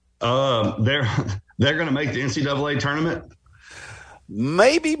 They're going to make the NCAA tournament?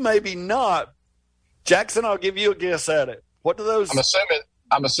 Maybe, maybe not. Jackson, I'll give you a guess at it. What do those?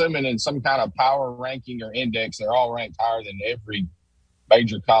 I'm assuming in some kind of power ranking or index, they're all ranked higher than every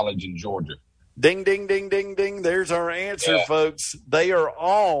major college in Georgia. Ding, ding, ding, ding, ding. There's our answer, folks. They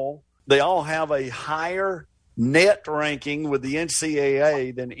all have a higher net ranking with the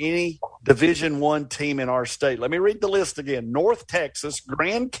NCAA than any Division I team in our state. Let me read the list again. North Texas,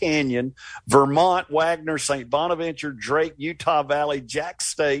 Grand Canyon, Vermont, Wagner, St. Bonaventure, Drake, Utah Valley, Jack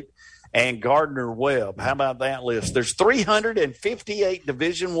State, and Gardner-Webb. How about that list? There's 358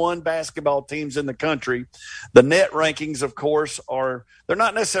 Division I basketball teams in the country. The net rankings, of course, they're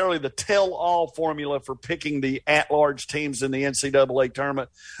not necessarily the tell-all formula for picking the at-large teams in the NCAA tournament,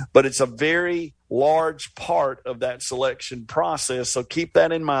 but it's a very large part of that selection process. So keep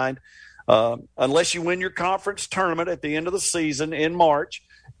that in mind. Unless you win your conference tournament at the end of the season in March,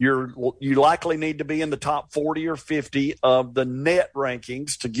 you likely need to be in the top 40 or 50 of the net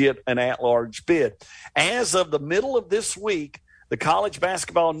rankings to get an at-large bid. As of the middle of this week, the college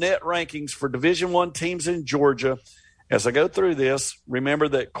basketball net rankings for Division I teams in Georgia, as I go through this, remember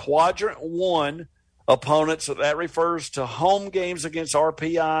that Quadrant 1 opponents, that refers to home games against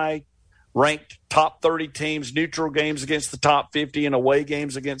RPI, ranked top 30 teams, neutral games against the top 50, and away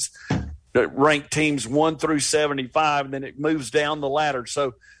games against ranked teams 1 through 75, and then it moves down the ladder.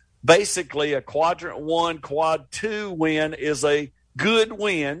 So basically a Quadrant 1, Quad 2 win is a good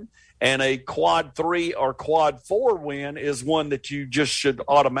win, and a Quad 3 or Quad 4 win is one that you just should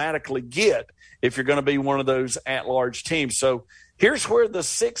automatically get if you're going to be one of those at-large teams. So here's where the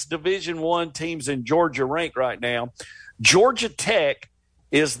 6 Division I teams in Georgia rank right now. Georgia Tech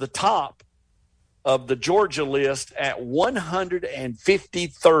is the top of the Georgia list at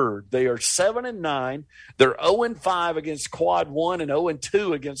 153rd. They are 7-9. They're 0-5 against Quad 1 and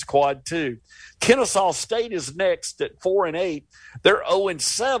 0-2 against Quad 2. Kennesaw State is next at 4-8. They're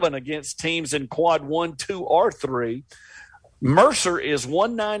 0-7 against teams in Quad 1, 2, or 3. Mercer is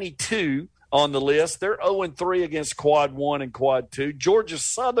 192 on the list. They're 0-3 against Quad 1 and Quad 2. Georgia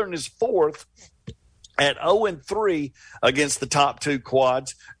Southern is 4th at 0-3 against the top 2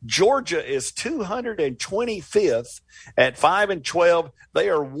 quads. Georgia is 225th at 5-12. They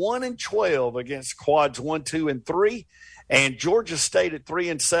are 1-12 against quads 1, 2, and 3. And Georgia State at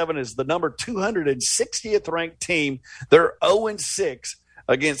 3-7 is the number 260th ranked team. They're 0-6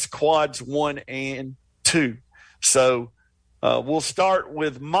 against quads 1 and 2. So we'll start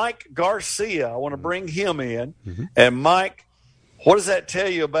with Mike Garcia. I want to bring him in. Mm-hmm. And Mike, what does that tell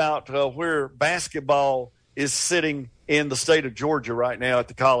you about where basketball is sitting in the state of Georgia right now at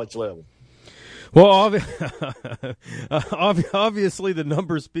the college level? Well, obviously the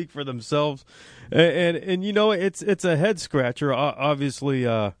numbers speak for themselves, and you know it's a head scratcher. Obviously,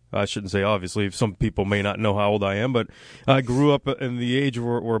 I shouldn't say obviously. Some people may not know how old I am, but I grew up in the age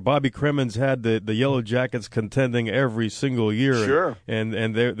where Bobby Cremins had the Yellow Jackets contending every single year. Sure,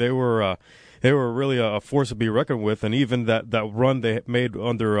 and they were. they were really a force to be reckoned with, and even that run they made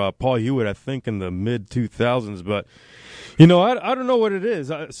under Paul Hewitt, I think in the mid 2000s. But I don't know what it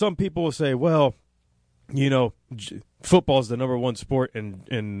is. Some people will say, well, football is the number one sport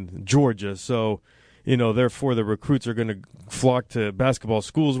in Georgia, so therefore the recruits are going to flock to basketball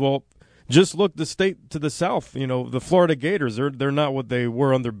schools. Well, just look the state to the south. The Florida Gators, they're not what they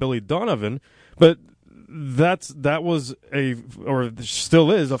were under Billy Donovan, but that was or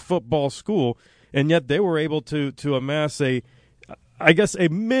still is a football school, and yet they were able to amass a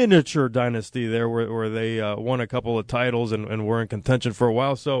miniature dynasty there where they won a couple of titles and were in contention for a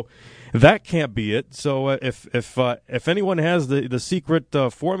while. So that can't be it. So if anyone has the secret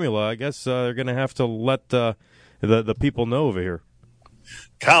formula, I guess they're going to have to let the people know over here.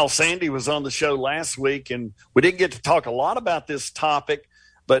 Kyle Sandy was on the show last week, and we didn't get to talk a lot about this topic,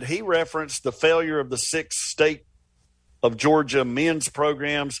 but he referenced the failure of the 6 state of Georgia men's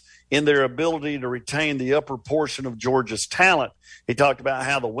programs in their ability to retain the upper portion of Georgia's talent. He talked about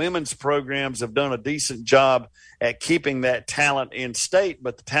how the women's programs have done a decent job at keeping that talent in state,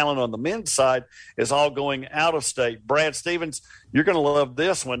 but the talent on the men's side is all going out of state. Brad Stevens, you're going to love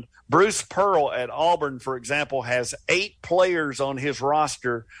this one. Bruce Pearl at Auburn, for example, has 8 players on his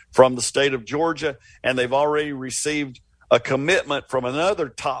roster from the state of Georgia, and they've already received a commitment from another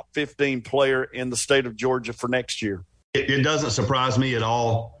top 15 player in the state of Georgia for next year. It doesn't surprise me at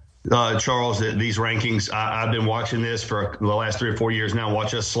all, Charles, that these rankings, I've been watching this for the last 3 or 4 years now,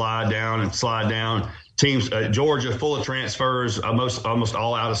 watch us slide down. Teams, Georgia, full of transfers, almost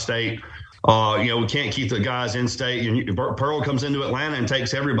all out of state. We can't keep the guys in state. Pearl comes into Atlanta and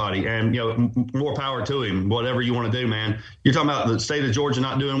takes everybody, and more power to him. Whatever you want to do, man. You're talking about the state of Georgia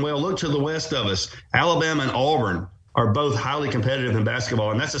not doing well. Look to the west of us. Alabama and Auburn are both highly competitive in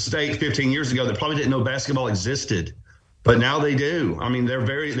basketball, and that's a state 15 years ago that probably didn't know basketball existed. But now they do. I mean, they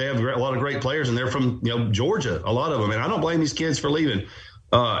have a lot of great players, and they're from Georgia, a lot of them. And I don't blame these kids for leaving.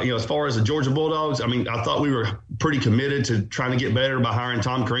 As far as the Georgia Bulldogs, I mean, I thought we were pretty committed to trying to get better by hiring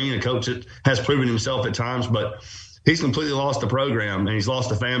Tom Crean, a coach that has proven himself at times, but he's completely lost the program and he's lost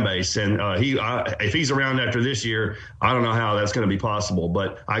the fan base. And if he's around after this year, I don't know how that's going to be possible.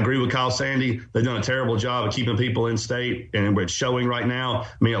 But I agree with Kyle Sandy. They've done a terrible job of keeping people in state, and it's showing right now. I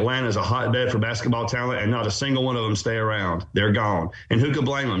mean, Atlanta is a hotbed for basketball talent, and not a single one of them stay around. They're gone. And who could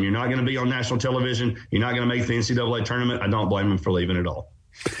blame them? You're not going to be on national television. You're not going to make the NCAA tournament. I don't blame them for leaving at all.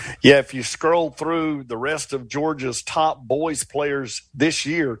 Yeah, if you scroll through the rest of Georgia's top boys players this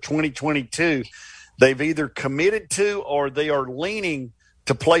year, 2022, they've either committed to or they are leaning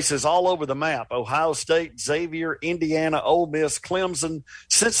to places all over the map: Ohio State, Xavier, Indiana, Ole Miss, Clemson,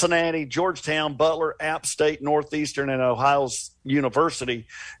 Cincinnati, Georgetown, Butler, App State, Northeastern, and Ohio University,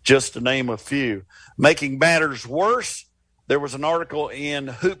 just to name a few. Making matters worse, there was an article in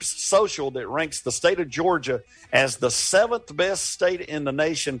Hoops Social that ranks the state of Georgia as the 7th best state in the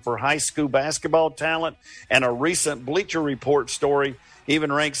nation for high school basketball talent, and a recent Bleacher Report story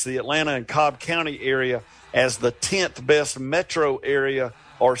even ranks the Atlanta and Cobb County area as the 10th best metro area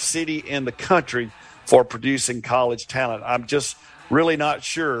or city in the country for producing college talent. I'm just really not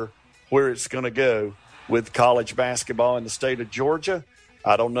sure where it's going to go with college basketball in the state of Georgia.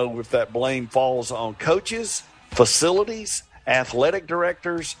 I don't know if that blame falls on coaches, facilities, athletic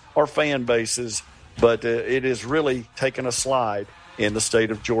directors, or fan bases, but it is really taking a slide in the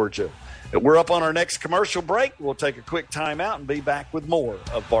state of Georgia. We're up on our next commercial break. We'll take a quick time out and be back with more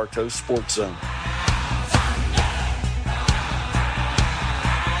of Bartow Sports Zone.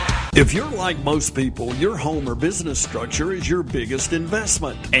 If you're like most people, your home or business structure is your biggest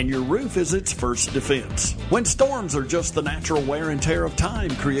investment, and your roof is its first defense. When storms or just the natural wear and tear of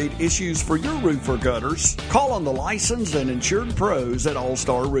time create issues for your roof or gutters, call on the licensed and insured pros at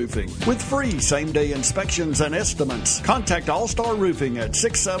All-Star Roofing. With free same-day inspections and estimates, contact All-Star Roofing at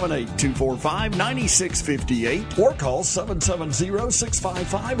 678-245-9658 or call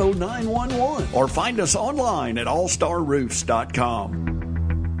 770-655-0911 or find us online at allstarroofs.com.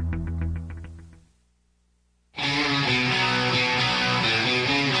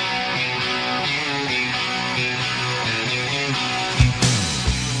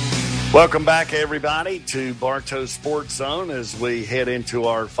 Welcome back, everybody, to Bartow Sports Zone. As we head into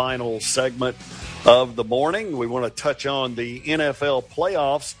our final segment of the morning, we want to touch on the NFL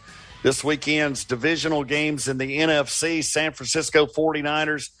playoffs. This weekend's divisional games in the NFC. San Francisco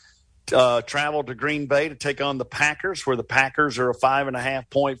 49ers traveled to Green Bay to take on the Packers, where the Packers are a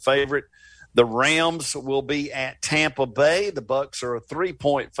 5.5-point favorite. The Rams will be at Tampa Bay. The Bucs are a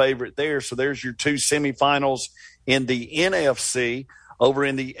 3-point favorite there. So there's your two semifinals in the NFC. Over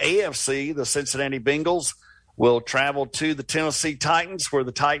in the AFC, the Cincinnati Bengals will travel to the Tennessee Titans, where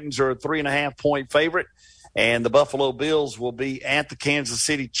the Titans are a 3.5-point favorite. And the Buffalo Bills will be at the Kansas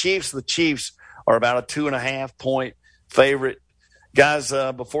City Chiefs. The Chiefs are about a 2.5-point favorite. Guys,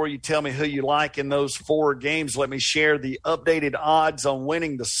 before you tell me who you like in those 4 games, let me share the updated odds on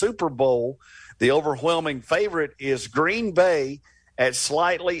winning the Super Bowl. The overwhelming favorite is Green Bay at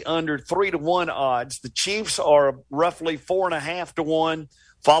slightly under 3-1 odds. The Chiefs are roughly 4.5-1,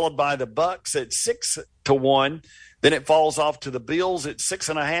 followed by the Bucks at 6-1. Then it falls off to the Bills at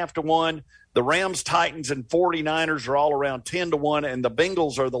 6.5-1. The Rams, Titans, and 49ers are all around 10-1, and the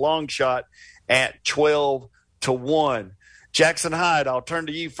Bengals are the long shot at 12-1. Jackson Hyde, I'll turn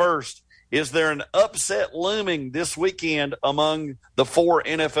to you first. Is there an upset looming this weekend among the 4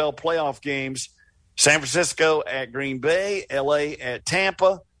 NFL playoff games? San Francisco at Green Bay, L.A. at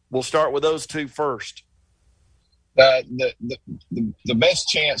Tampa. We'll start with those 2 first. The best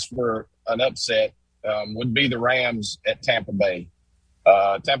chance for an upset would be the Rams at Tampa Bay.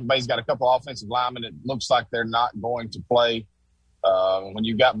 Tampa Bay's got a couple offensive linemen. It looks like they're not going to play. When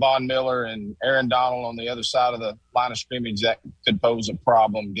you've got Von Miller and Aaron Donald on the other side of the line of scrimmage, that could pose a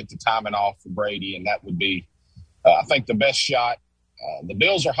problem, get the timing off for Brady, and that would be, I think, the best shot. The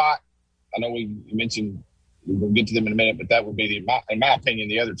Bills are hot. I know you mentioned we'll get to them in a minute, but that would be, in my opinion,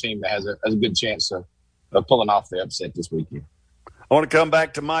 the other team that has a good chance of pulling off the upset this weekend. I want to come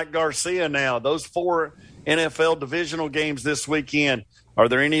back to Mike Garcia now. Those 4 NFL divisional games this weekend, are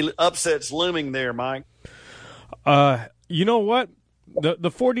there any upsets looming there, Mike? You know what? The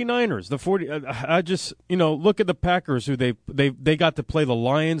 49ers, I just, look at the Packers, who they got to play the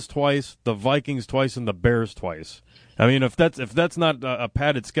Lions twice, the Vikings twice, and the Bears twice. I mean, if that's not a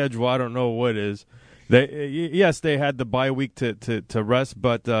padded schedule, I don't know what is. Yes, they had the bye week to rest,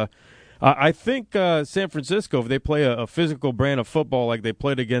 but I think San Francisco, if they play a physical brand of football like they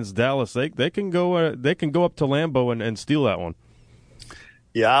played against Dallas, they can go up to Lambeau and steal that one.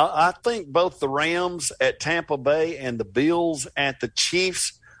 Yeah, I think both the Rams at Tampa Bay and the Bills at the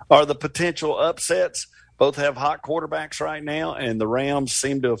Chiefs are the potential upsets. Both have hot quarterbacks right now, and the Rams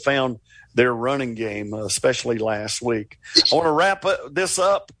seem to have found their running game, especially last week. I want to wrap this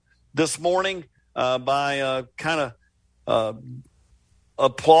up this morning by kind of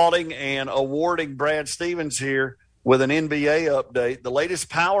applauding and awarding Brad Stevens here with an NBA update. The latest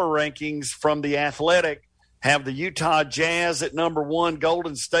power rankings from The Athletic have the Utah Jazz at number 1,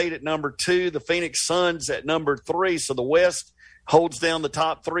 Golden State at number 2, the Phoenix Suns at number 3. So the West holds down the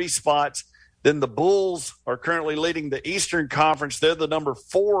top 3 spots. Then the Bulls are currently leading the Eastern Conference. They're the number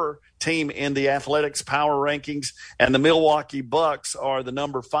 4 team in the Athletics power rankings. And the Milwaukee Bucks are the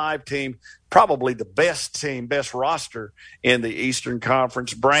number 5 team, probably the best team, best roster in the Eastern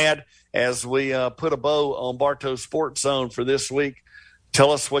Conference. Brad, as we put a bow on Bartow Sports Zone for this week,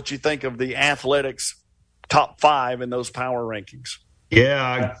 tell us what you think of the Athletics top 5 in those power rankings. Yeah,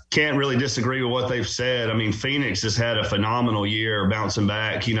 I can't really disagree with what they've said. I mean, Phoenix has had a phenomenal year bouncing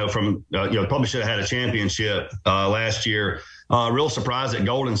back, from probably should have had a championship last year. Real surprised at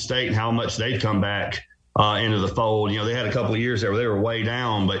Golden State and how much they've come back into the fold. They had a couple of years there where they were way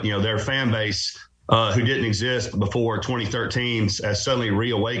down, but, their fan base who didn't exist before 2013 has suddenly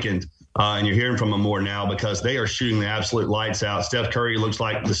reawakened. And you're hearing from them more now because they are shooting the absolute lights out. Steph Curry looks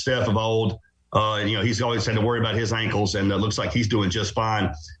like the Steph of old. He's always had to worry about his ankles, and it looks like he's doing just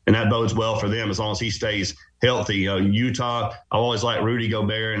fine. And that bodes well for them as long as he stays healthy. Utah, I always like Rudy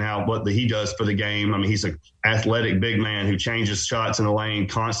Gobert and what he does for the game. I mean, he's an athletic big man who changes shots in the lane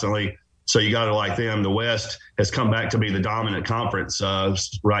constantly. So you got to like them. The West has come back to be the dominant conference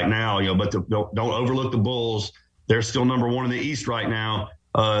right now. But don't overlook the Bulls. They're still number 1 in the East right now.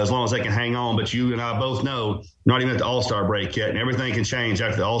 As long as they can hang on. But you and I both know, not even at the All-Star break yet, and everything can change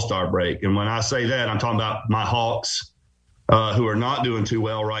after the All-Star break. And when I say that, I'm talking about my Hawks, who are not doing too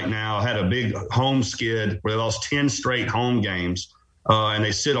well right now. Had a big home skid where they lost 10 straight home games, and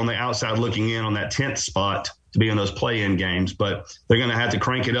they sit on the outside looking in on that 10th spot to be in those play-in games. But they're going to have to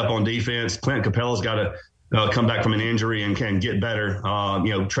crank it up on defense. Clint Capella's got to come back from an injury and can get better.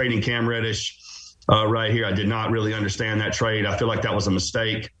 Trading Cam Reddish right here, I did not really understand that trade. I feel like that was a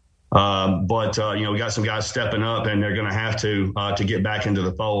mistake. But we got some guys stepping up, and they're going to have to get back into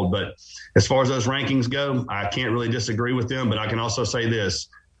the fold. But as far as those rankings go, I can't really disagree with them. But I can also say this: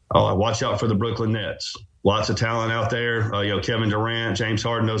 watch out for the Brooklyn Nets. Lots of talent out there. Kevin Durant, James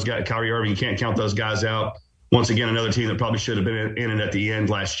Harden, those guys, Kyrie Irving. You can't count those guys out. Once again, another team that probably should have been in it at the end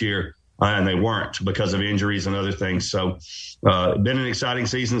last year, and they weren't because of injuries and other things. So, been an exciting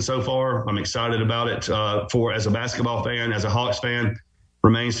season so far. I'm excited about it. As a basketball fan, as a Hawks fan.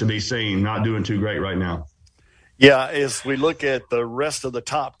 Remains to be seen. Not doing too great right now. Yeah, as we look at the rest of the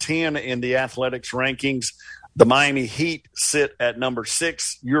top 10 in the Athletics rankings, The Miami Heat sit at number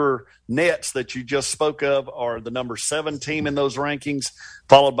 6. Your Nets that you just spoke of are the number 7 team in those rankings,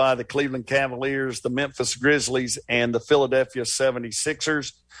 followed by the Cleveland Cavaliers, the Memphis Grizzlies, and the Philadelphia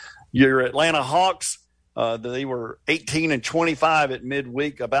 76ers. Your Atlanta Hawks, they were 18-25 at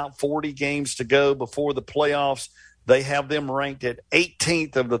midweek, about 40 games to go before the playoffs. They have them ranked at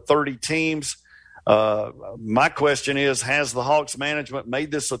 18th of the 30 teams. My question is, has the Hawks management made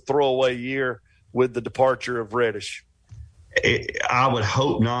this a throwaway year with the departure of Reddish? I would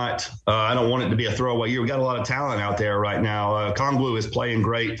hope not. I don't want it to be a throwaway year. We got a lot of talent out there right now. Kongwu is playing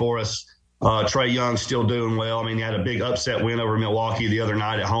great for us. Trae Young's still doing well. I mean, he had a big upset win over Milwaukee the other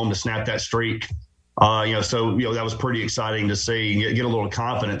night at home to snap that streak. So that was pretty exciting to see, get a little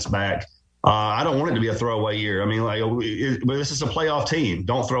confidence back. I don't want it to be a throwaway year. I mean, this is a playoff team.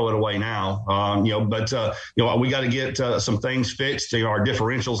 Don't throw it away now. We got to get some things fixed. Our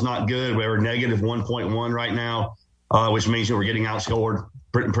differential's not good. We're negative 1.1 right now, which means we're getting outscored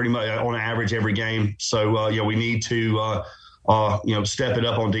pretty much on average every game. So, we need to, step it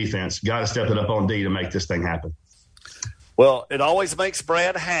up on defense. Got to step it up on D to make this thing happen. Well, it always makes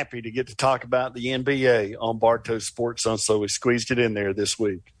Brad happy to get to talk about the NBA on Bartow Sports Zone, so we squeezed it in there this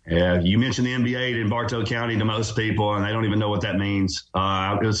week. Yeah, you mentioned the NBA in Bartow County to most people, and they don't even know what that means.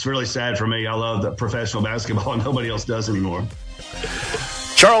 It was really sad for me. I love the professional basketball, and nobody else does anymore.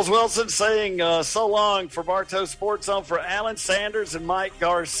 Charles Wilson saying so long for Bartow Sports Zone for Alan Sanders and Mike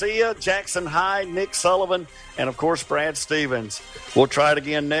Garcia, Jackson Hyde, Nick Sullivan, and, of course, Brad Stevens. We'll try it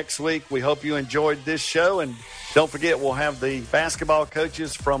again next week. We hope you enjoyed this show, and don't forget, we'll have the basketball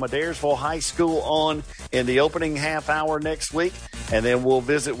coaches from Adairsville High School on in the opening half hour next week, and then we'll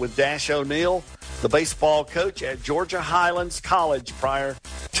visit with Dash O'Neill, the baseball coach at Georgia Highlands College, prior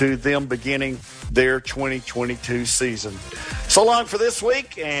to them beginning their 2022 season. So long for this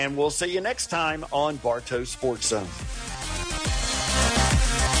week, and we'll see you next time on Bartow Sports Zone.